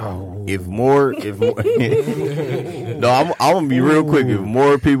if more, no, I'm gonna be real quick. If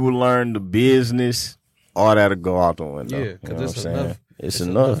more people learn the business, all that'll go out the window. Yeah, You know because what it's I'm saying? enough. It's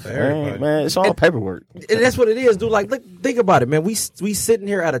enough, for everybody. man. It's all paperwork. And that's what it is, dude. Like, look, think about it, man. We sitting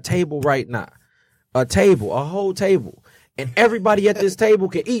here at a table right now, a whole table, and everybody at this table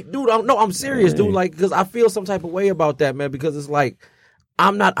can eat, dude. I'm serious, dude. Like, because I feel some type of way about that, man. Because it's like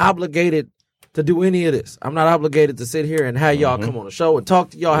I'm not obligated to do any of this. I'm not obligated to sit here and have y'all come on the show and talk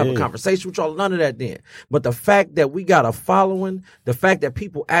to y'all, have a conversation with y'all. None of that then. But the fact that we got a following, the fact that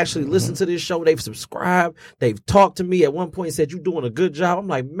people actually listen to this show, they've subscribed, they've talked to me at one point and said, you're doing a good job. I'm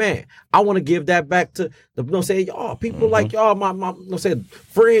like, man, I want to give that back to the, you know, say y'all, people like y'all, my you know, say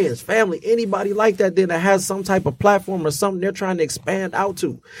friends, family, anybody like that then that has some type of platform or something they're trying to expand out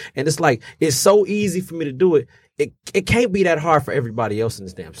to. And it's like, it's so easy for me to do it. It can't be that hard for everybody else in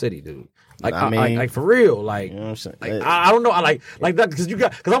this damn city, dude. Like, I mean, like for real, like, you know what I'm saying? like I don't know, I like that because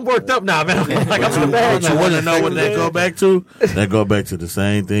I'm worked up now, man. Like, I'm But you want to know what that go back to? That go back to the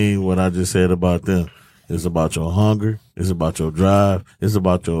same thing what I just said about them. It's about your hunger. It's about your drive. It's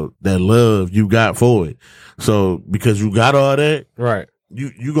about that love you got for it. So because you got all that, right?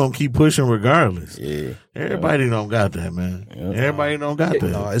 You gonna keep pushing regardless. Yeah. Everybody don't got that, man. Everybody don't got that.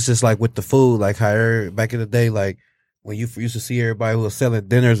 No, it's just like with the food, like how back in the day, like when you used to see everybody who was selling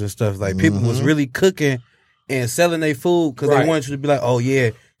dinners and stuff, like people was really cooking and selling their food because they wanted you to be like, oh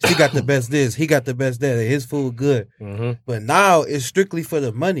yeah, she got the best this, he got the best that, his food good. But now it's strictly for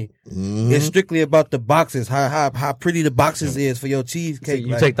the money. It's strictly about the boxes, how pretty the boxes is for your cheesecake. So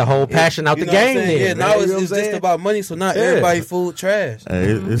you take the whole passion out the game then. Yeah, man. now You know it's what I'm just saying? about money, so not everybody food trash.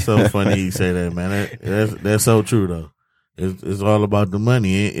 Hey, it's so funny you say that, man. That's so true though. It's all about the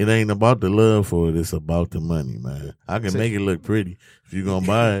money. It ain't about the love for it. It's about the money, man. I can make it look pretty if you gonna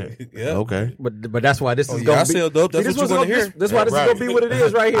buy it. Okay, but that's why this is I gonna be. sell dope. That's what you want to hear. That's why this is gonna be what it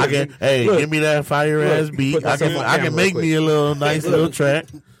is right here. I can, Look, give me that fire ass beat. put I this on can my I can camera make real me a little nice little track.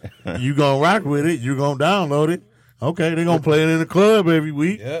 You gonna rock with it. You gonna download it. Okay, they gonna play it in the club every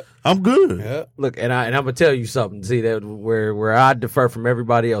week. Yep. I'm good. Yep. Look, and I'm gonna tell you something. See that where I differ from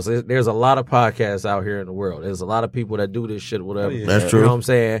everybody else. There's a lot of podcasts out here in the world. There's a lot of people that do this shit, whatever. yeah. That's You true. know what I'm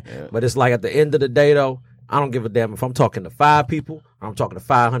saying? Yeah. But it's like at the end of the day, though, I don't give a damn if I'm talking to 5 people or I'm talking to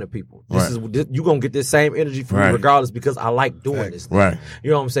 500 people. You gonna get this same energy from me regardless because I like doing this thing. Right.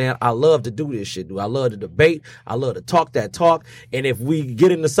 You know what I'm saying? I love to do this shit, dude. I love to debate. I love to talk that talk. And if we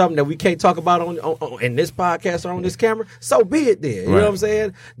get into something that we can't talk about on in this podcast or on this camera, so be it then. You know what I'm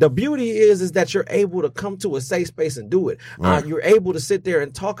saying? The beauty is that you're able to come to a safe space and do it. You're able to sit there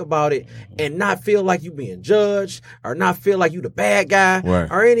and talk about it and not feel like you being judged or not feel like you the bad guy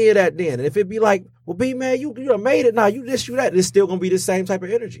or any of that then. And if it be like, well, B, man, you done made it now. You this, you that. It's still going to be the same type of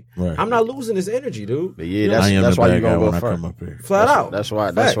energy. Right. I'm not losing this energy, dude. But yeah, that's why you're going to go far. Flat out. That's why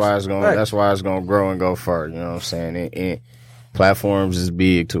it's going to grow and go far. You know what I'm saying? And platforms is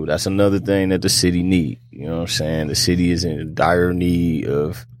big, too. That's another thing that the city need. You know what I'm saying? The city is in dire need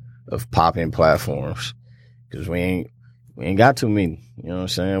of popping platforms because we ain't got too many. You know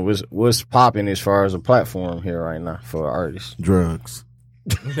what I'm saying? What's popping as far as a platform here right now for artists? Drugs.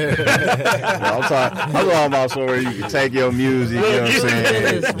 I'm talking about somewhere you can take your music, you know what I'm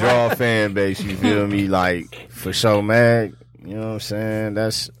saying, draw a fan base, you feel me, like for sure, man. You know what I'm saying?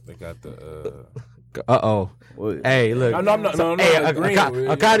 They got the Hey, look. I'm not agreeing.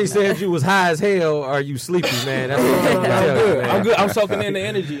 Akadi said you was high as hell. Are you sleepy, man? That's what I'm trying to tell you, man. I'm good. I'm soaking in the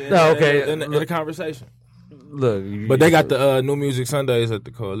energy in the conversation. Look, but they got the New Music Sundays at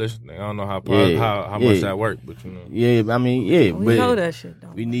the Coalition thing. I don't know how much that worked, but you know. Yeah, I mean, yeah, We but know that shit, though.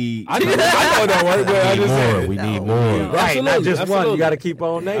 we need. I know that work, but I just said We need more. right, not just one. You got to keep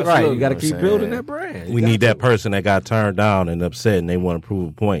on that. Right, you got to keep building that brand. We need that person that got turned down and upset and they want to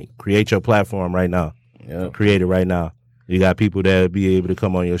prove a point. Create your platform right now. Yep. Create it right now. You got people that be able to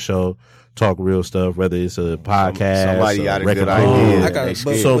come on your show, talk real stuff, whether it's a podcast, Somebody got a good idea. idea.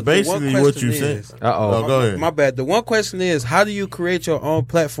 So basically, what you said. Uh-oh. Go ahead. My bad. The one question is, how do you create your own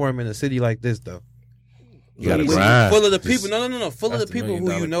platform in a city like this, though? You got to grind. Full of the people. No. Full of the people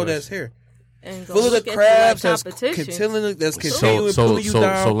who you know that's here. And go Full of look the at crabs the, like, that's competition. continuing pulling you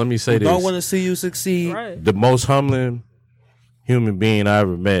down. So let me say this. Don't want to see you succeed. Right. The most humbling human being I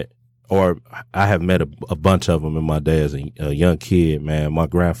ever met, or I have met a bunch of them in my day as a young kid, man. My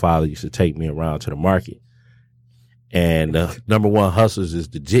grandfather used to take me around to the market. And the number one hustlers is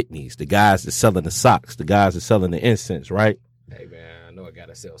the jitneys, the guys that selling the socks, the guys that selling the incense, right? Hey, man, I know I got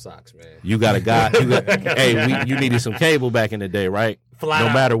to sell socks, man. You got a guy. You needed some cable back in the day, right?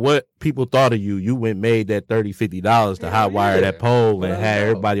 No matter what people thought of you, you went made that $30-$50 to hot wire that pole and had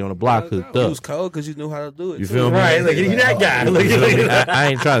everybody on the block hooked You up. was cold because you knew how to do it. You feel me? Right, look, you that guy. Look, I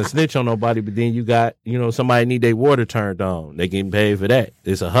ain't trying to snitch on nobody, but then you got, somebody need their water turned on. They getting paid for that.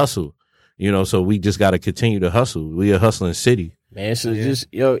 It's a hustle, so we just got to continue to hustle. We a hustling city. Man, so just,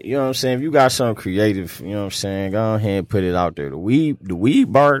 you know what I'm saying? If you got something creative, you know what I'm saying, go ahead and put it out there. The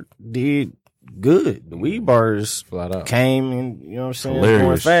weed bar did good. The weed bars came and, you know what I'm saying,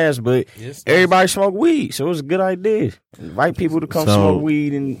 going fast, but everybody smoked weed, so it was a good idea. Invite people to come smoke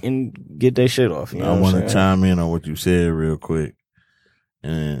weed and get their shit off. You know I want to chime in on what you said real quick,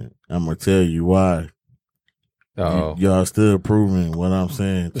 and I'm going to tell you why. Y'all still proving what I'm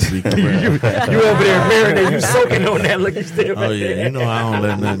saying to be correct. you over there marinating, you soaking on that like you still. Oh yeah, I don't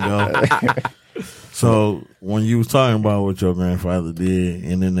let nothing go. So when you was talking about what your grandfather did,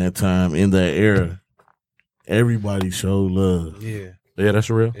 and in that time, in that era, everybody showed love. Yeah, that's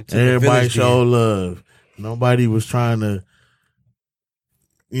real. Everybody showed love. Nobody was trying to,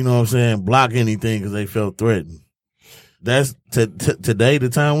 block anything because they felt threatened. That's today, the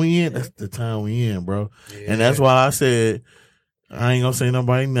time we in. That's the time we in, bro. Yeah. And that's why I said I ain't gonna say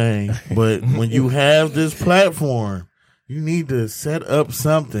nobody's name, but when you have this platform, you need to set up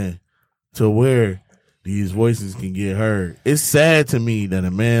something to where these voices can get heard. It's sad to me that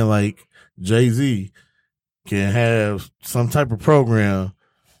a man like Jay-Z can have some type of program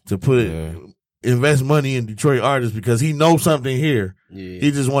to invest money in Detroit artists because he knows something here. Yeah.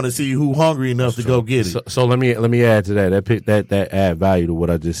 He just want to see who hungry enough to go get it. So let me add to that. That add value to what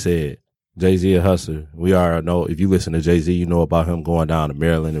I just said. Jay-Z a hustler. We are know if you listen to Jay-Z, you know about him going down to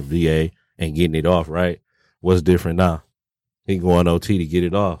Maryland and VA and getting it off, right? What's different now? He going OT to get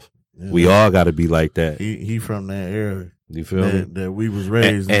it off. Yeah. We all got to be like that. He from that era. You feel me? That we was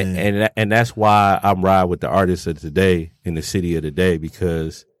raised in. And that's why I'm riding with the artists of today in the city of today,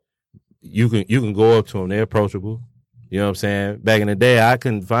 because you can go up to them, they're approachable. You know what I'm saying? Back in the day, I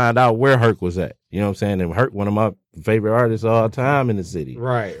couldn't find out where Herc was at. You know what I'm saying? And Herc, one of my favorite artists all the time in the city.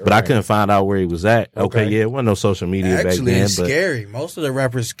 Right. But I couldn't find out where he was at. Okay, yeah, it wasn't no social media back then. Actually, it's but scary. Most of the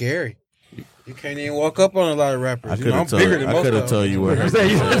rappers scary. You can't even walk up on a lot of rappers. I could have told you where. I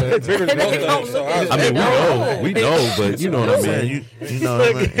mean, we know, but you know what I mean. You know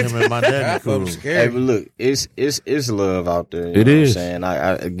him and my daddy cool. Hey, but look, it's love out there. You It know is. What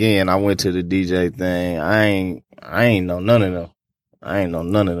I'm saying? I went to the DJ thing. I ain't know none of them.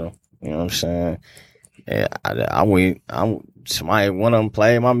 You know what I'm saying? Yeah, one of them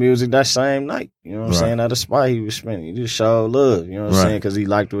played my music that same night. You know what I'm saying? At the spot he was spending. He just showed love. You know what I'm saying? Because he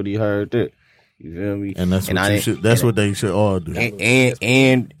liked what he heard there. You feel me? And that's what they should all do.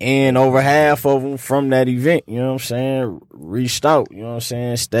 And over half of them from that event, you know what I'm saying, reached out. You know what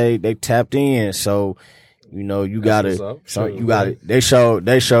I'm saying? They tapped in. So, you know, they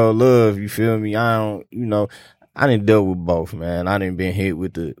show love. You feel me? I didn't deal with both, man. I didn't been hit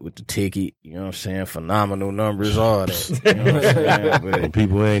with the ticket. You know what I'm saying? Phenomenal numbers, all that. You know what I'm saying? But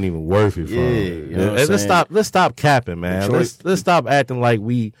people ain't even worth it. You know what I'm let's stop capping, man. Let's stop acting like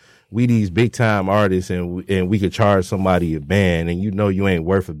we these big time artists and we could charge somebody a band, and you ain't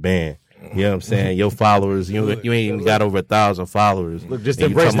worth a band. You know what I'm saying? Your followers, you ain't even got over 1,000 followers. Look, just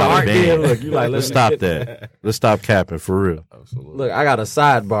embrace the art. Yeah, look, you like, let's stop that. Let's stop capping for real. Absolutely. Look, I got a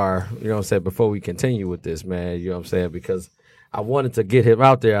sidebar, you know what I'm saying, before we continue with this, man. You know what I'm saying? Because I wanted to get him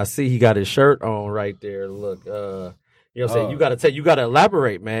out there. I see he got his shirt on right there. Look, you know what I'm saying? You gotta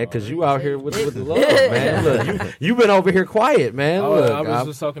elaborate, man, because you out here with the love, man. Look, you been over here quiet, man. Look, I was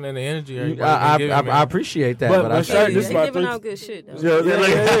just talking in the energy. I appreciate that, but I shirt this giving out good shit though.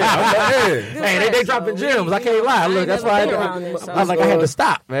 Hey, they dropping gems. I can't lie. Look, that's why I had to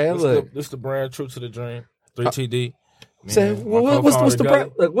stop, man. Look, this the brand True to the Dream, 3TD. Say, what's the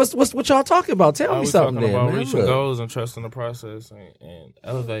brand? Look, what y'all talking about? Tell me something, talking about man. Reaching goals and trusting the process and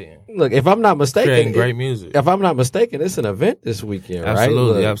elevating. Look, if I'm not mistaken, creating great music. If I'm not mistaken, it's an event this weekend, right?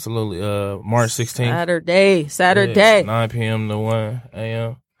 Absolutely. March 16th. Saturday. 9 p.m. to 1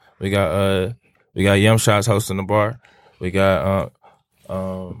 a.m. We got Yum Shots hosting the bar. We got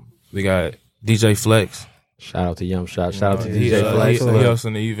DJ Flex. Shout out to Yum Shots. Shout out to DJ Flex. He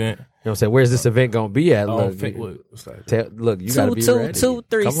hosting the event. You know what I'm saying? Where's this event gonna be at? Look, look, you gotta be ready.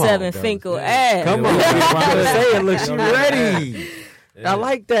 2237 Finkel Ave. Come on, say it. Look, she ready. I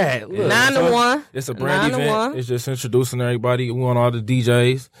like that. Look. 9 to 1. It's a brand event. It's just introducing everybody. We want all the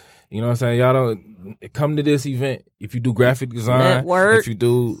DJs. You know what I'm saying? Y'all don't come to this event if you do graphic design, if you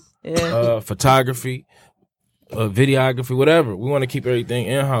do photography, videography, whatever. We want to keep everything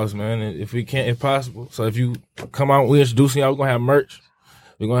in house, man. And if we can, if possible. So if you come out, we introducing y'all. We're gonna have merch.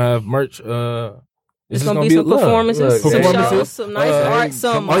 We're gonna have merch. It's gonna be some performances, some shows, some nice art,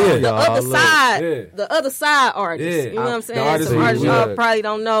 some the other side artists. Yeah. You know what I'm saying? Some artists y'all probably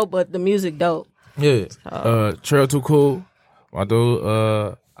don't know, but the music dope. Yeah. Trail Too Cool. My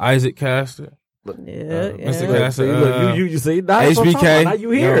dude, Isaac Caster. Mr. Caster. You see, HBK. Now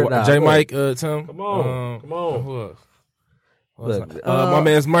you here now. J Mike, Tim. Come on. Who else? Look, my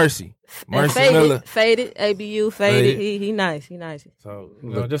man's Mercy. Mercy Miller. Faded, ABU, Faded. He nice. So,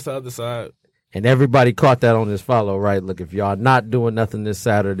 just the other side. And everybody caught that on this follow, right? Look, if y'all not doing nothing this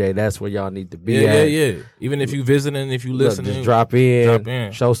Saturday, that's where y'all need to be at. Yeah. Even if you visiting, if you listening. Just drop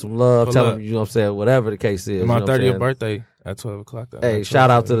in, show some love, tell them, you know what I'm saying, whatever the case is. My 30th birthday at 12 o'clock. Hey, shout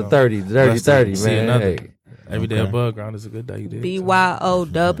out to the 30, dirty 30, man. Hey. Every day above ground is a good day. You did.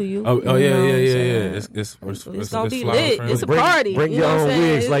 BYOW. Oh yeah. It's gonna be lit. It's a party. Bring your own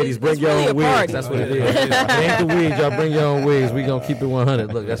wigs, ladies. Bring your own wigs. That's what it is. Ain't the wigs, y'all bring your own wigs. We gonna keep it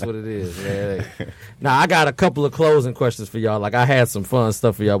 100. Look, that's what it is, man. Now I got a couple of closing questions for y'all. Like I had some fun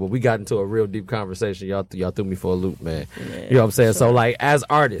stuff for y'all, but we got into a real deep conversation. Y'all threw me for a loop, man. You know what I'm saying? So like as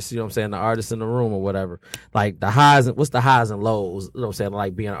artists, you know what I'm saying, the artists in the room or whatever. Like the highs, what's the highs and lows? You know what I'm saying?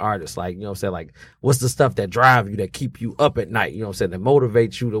 Like being an artist, like you know what I'm saying, like what's the stuff that drive you, that keep you up at night, you know what I'm saying, that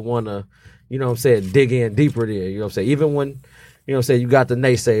motivates you to want to, you know what I'm saying, dig in deeper there, you know what I'm saying, even when, you know what I'm saying, you got the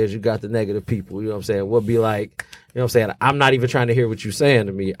naysayers, you got the negative people, you know what I'm saying, what be like, you know what I'm saying, I'm not even trying to hear what you're saying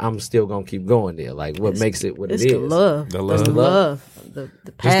to me, I'm still going to keep going there, like what makes it what it is. It's the love. The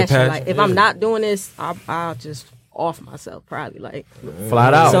passion. Like if I'm not doing this, I'll just off myself probably, like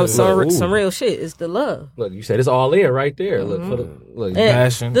flat out. Some real shit. It's the love. Look, you said it's all in right there. Look for the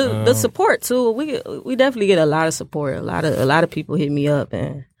passion. The support too. We definitely get a lot of support. A lot of people hit me up,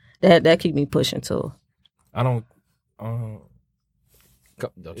 and that keep me pushing too. I don't.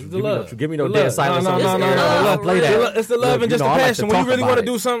 Give me no dead silence. No. Play that. It's the love and just the passion. When you really want to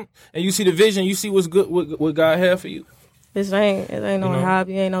do something and you see the vision, you see what's good, what God had for you. It ain't no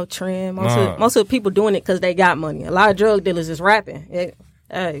hobby, ain't no trend. Most of the people doing it because they got money. A lot of drug dealers is rapping.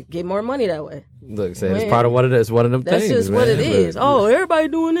 Get more money that way. Look, it's part of what it is. One of them things. That's just what it is. Oh, everybody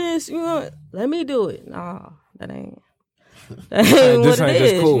doing this. Let me do it. Nah, that ain't. That ain't what it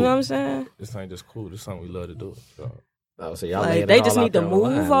is. Cool. You know what I'm saying? This ain't just cool. This is something we love to do. So y'all they just need to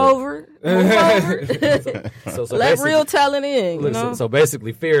move over. So let real talent in. You know? So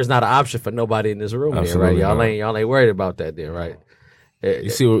basically, fear is not an option for nobody in this room here, right? Y'all ain't worried about that, then, right?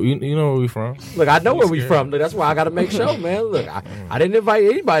 You see, you know where we from. Look, I know where we from. Look, that's why I got to make sure, man. Look, I didn't invite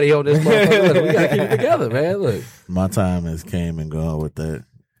anybody on this motherfucker. Look, we got to keep it together, man. Look, my time has came and gone with that.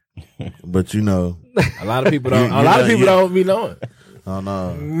 But a lot of people don't. A lot of people don't be knowing. Oh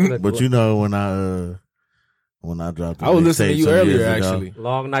no! But when I dropped, I was listening to you earlier. Actually,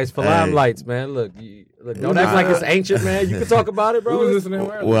 long nights for limelights, man. Look, don't act like it's ancient, man. You can talk about it, bro. We was listening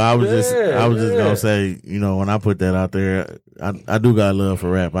earlier. Well, I was just gonna say, when I put that out there, I do got love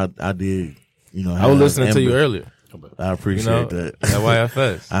for rap. I did, I was listening to you earlier. I appreciate that. At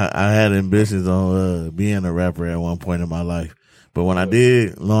YFS, I had ambitions on being a rapper at one point in my life. But when I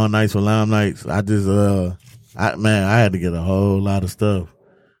did Long Nights for Lime Nights, I just, I had to get a whole lot of stuff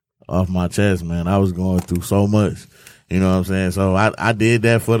off my chest, man. I was going through so much, you know what I'm saying? So I did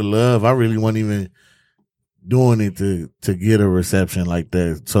that for the love. I really wasn't even doing it to get a reception like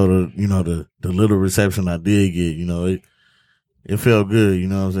that. So the little reception I did get, it felt good, you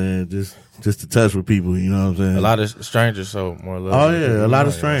know what I'm saying? Just to touch with people, you know what I'm saying? A lot of strangers show more love. Oh yeah, a lot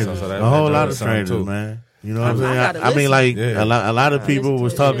of strangers. So a whole lot of strangers, man. You know what I'm saying? I mean, like, a lot of people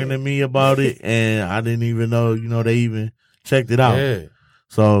was talking to me about it, and I didn't even know, they even checked it out. Yeah.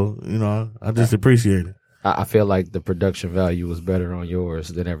 So, I just appreciate it. I feel like the production value was better on yours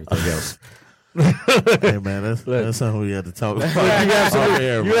than everything else. Hey man, that's something we had to talk about.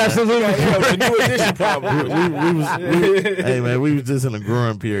 You absolutely the new edition problem. Hey man, we was just in a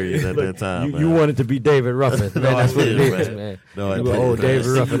growing period at that time. You wanted to be David Ruffin. Man, that's what it is, man. No, you were old David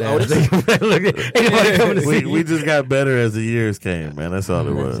Ruffin. Anybody coming to see we just got better as the years came, man. That's all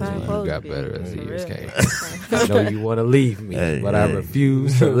it was. Man. You got better as the years came. I know you want to leave me, but I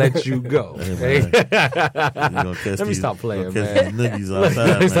refuse to let you go. Let me stop playing, man. These niggas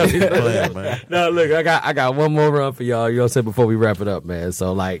outside, man. Playing, man. No, look, I got one more run for y'all. You know what I'm saying? Before we wrap it up, man. So,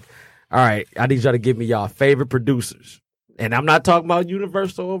 all right, I need y'all to give me y'all favorite producers. And I'm not talking about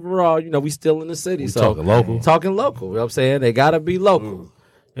Universal overall. We still in the city. So talking local. Talking local. You know what I'm saying? They got to be local. You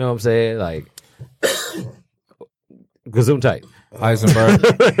know what I'm saying? Like, Gesundheit.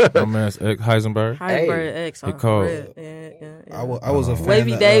 Heisenberg. My man's Heisenberg. Heisenberg X. He called. I was a fan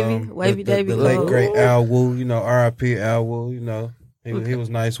Wavy of, Davy. The late, great Al Wu, R.I.P. Al Wu, He was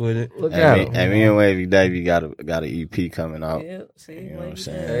nice with it. Look at him. And me and Wavy Davy got an EP coming out. Yeah, see, you know what I'm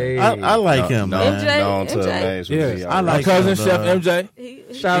saying? Hey. I like him, man. MJ. Yeah, I like cousin Chef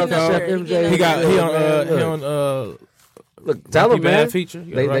MJ. Shout out to Chef MJ. He on look, tell him, man. Feature.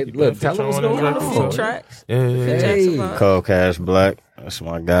 Tell him what's going on. Tracks. Yeah. Cold Cash Black. That's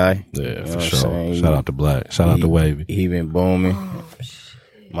my guy. Yeah, for sure. Shout out to Black. Shout out to Wavy. He been booming.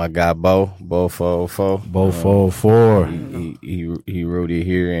 My guy Bo 404. Bo 404. He rooted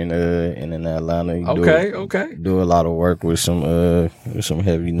here in Atlanta. He Okay. Do a lot of work with some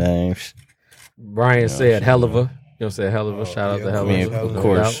heavy names. Brian said hell of a. You know what I'm saying? Hell of a shout out to Hell of a. Of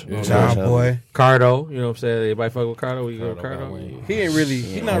course. John Boy. Cardo, you know what I'm saying? Everybody fuck with Cardo? We go Cardo? He ain't really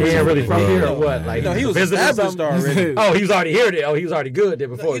from here or what? Like, he was established already. Oh, he was already here then. Oh, he was already good there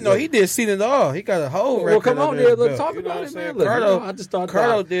before. He did Seen It All. He got a whole record. Well, come on there. Look, talk about it, man. Look, I just thought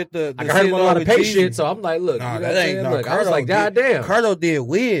Cardo did the I heard him on a lot of pay shit, so I'm like, look. Nah, that ain't no. I was like, goddamn. Cardo did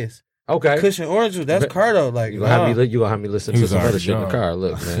Wiz. Okay. Cushion Orange Juice. That's Cardo. Like, you gonna have me listen to some other shit in the car.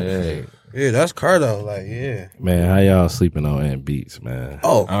 Look, man. Hey. Yeah, that's Cardo. Like, yeah. Man, how y'all sleeping on Ant Beats, man?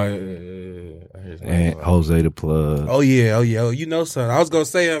 Oh yeah. And Jose the Plug. Oh yeah. Son. I was gonna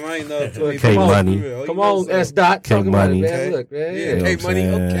say him. I ain't know. K Money. Come on, S. Dot. K Money. Man. Look, man. Yeah, K Money.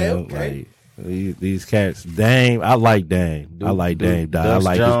 Okay. Like, these cats, Dame. I like Dame. I like Dame. I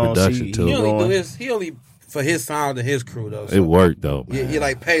like his production too. He only for his sound and his crew though. So. It worked though. Man. Yeah, he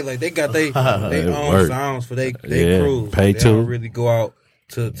like pay like they got they own sounds for they crews. Pay they too. Don't really go out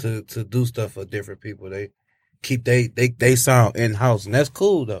to do stuff for different people. They keep they sound in house, and that's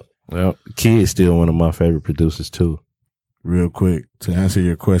cool though. Well, Kid's still one of my favorite producers too. Real quick to answer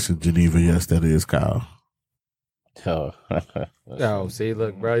your question, Geneva. Yes, that is Kyle. Oh, see,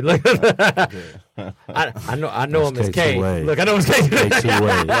 look, bro. Look. I know him as K. Look, I know him as K.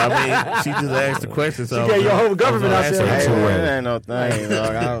 I mean, she just asked the question. So she got your whole government out there. That ain't no thing,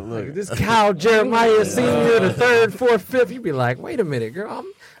 dog. Look, this Kyle Jeremiah Senior, the 3rd, 4th, 5th. You be like, wait a minute, girl.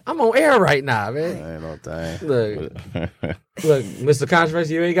 I'm on air right now, man. Ain't no thing. Look, Mr.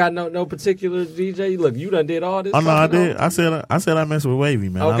 Controversy, you ain't got no particular DJ. Look, you done did all this. Oh no, I did. I said I mess with Wavy,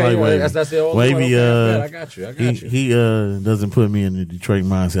 man. Okay, I like Wavy. That's the only Wavy. I got you. He doesn't put me in the Detroit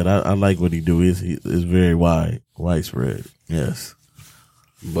mindset. I like what he do. It's very widespread. Yes.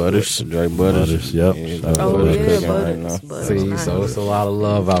 Butters, Dre Butters. Yep. Butters. See, so it's a lot of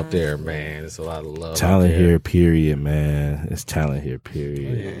love out there, man. It's a lot of love. Talent here, period, man. It's talent here,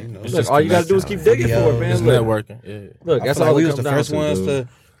 period. Look, all you gotta do is keep digging for it, man. It's networking. Yeah. Look, that's all. all We was the first ones to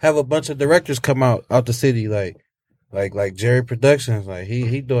have a bunch of directors come out the city, like Jerry Productions. Like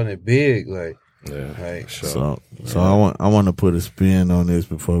he doing it big, like. Yeah, like, so I want to put a spin on this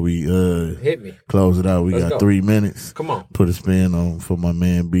before we hit me. Close it out. We got 3 minutes. Come on, put a spin on for my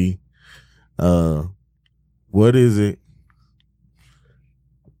man B. What is it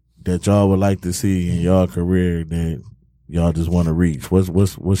that y'all would like to see in y'all career that y'all just want to reach?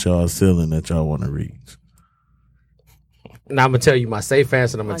 What's y'all ceiling that y'all want to reach? Now I'm gonna tell you my safe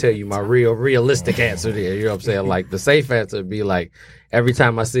answer, and I'm gonna tell you my realistic answer there. You know what I'm saying? Like the safe answer would be like every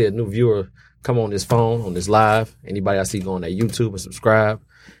time I see a new viewer come on this phone, on this live, anybody I see go on that YouTube and subscribe,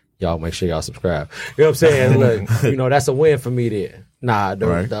 y'all make sure y'all subscribe. You know what I'm saying? Look, you know, that's a win for me there. Nah,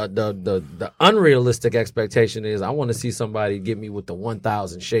 the unrealistic expectation is I want to see somebody get me with the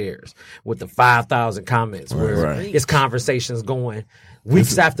 1,000 shares, with the 5,000 comments, where it's conversations going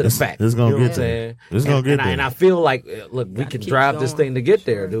weeks after the fact. It's gonna get there. It's gonna get there. And I feel like, look, we can drive this thing to get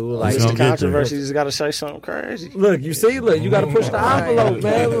there, dude. Like, it's controversy. You just got to say something crazy. Look, you see, you got to push the envelope,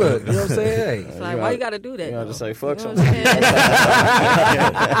 man. Look, you know what I'm saying? It's like, why you got to do that? You got to say fuck something.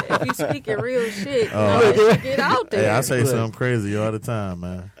 If you speaking real shit, get out there. Hey, I say something crazy all the time,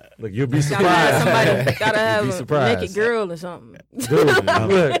 man. Look, you'll be surprised. Somebody gotta have a naked girl or something. Dude,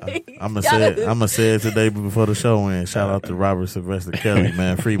 I'm gonna say it today before the show ends. Shout out to Robert Sylvester Kelly,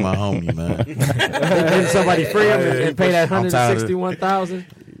 man. Free my homie, man. Didn't somebody free him and pay that $161,000?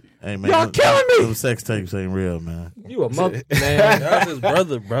 Hey man, y'all killing me. Them sex tapes ain't real, man. You a mother, man. That's his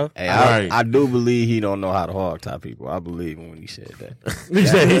brother, bro. Hey, I do believe he don't know how to hog tie people. I believe him when he said that.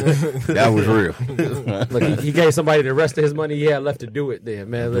 That was real. Look, he gave somebody the rest of his money he had left to do it. Then,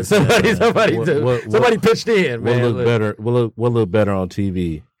 man, look, somebody pitched in, man. What look better on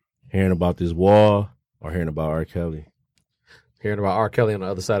TV? Hearing about this wall or hearing about R. Kelly? Hearing about R. Kelly on the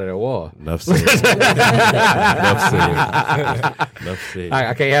other side of that wall. Enough said. Enough said.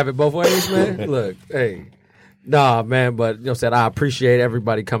 I can't have it both ways, man. Look, hey. Nah, man, but, you know what I'm saying, I appreciate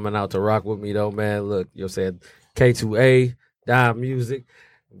everybody coming out to rock with me, though, man. Look, you know what I'm saying, K2A, Dime Music,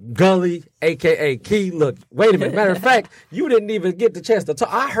 Gully, a.k.a. Key. Look, wait a minute. Matter of fact, you didn't even get the chance to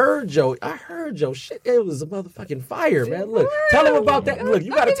talk. I heard Joe. Shit, it was a motherfucking fire, man. Look, tell him about that. Look,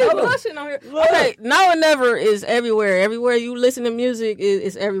 you got to tell him. Okay, Now and Never is everywhere. Everywhere you listen to music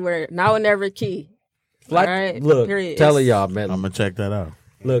is everywhere. Now and Never Key. Like, right? Look, telling y'all, man. I'm going to check that out.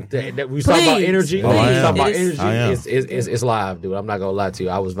 Look, we talking about energy. Please. It's live, dude. I'm not going to lie to you.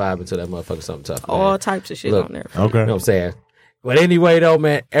 I was vibing to that motherfucker something tough. All types of shit on there. Okay. You know what I'm saying? But anyway, though,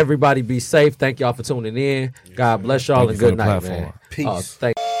 man, everybody be safe. Thank y'all for tuning in. God bless y'all and good night, man. Peace.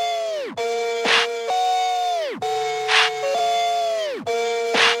 Thank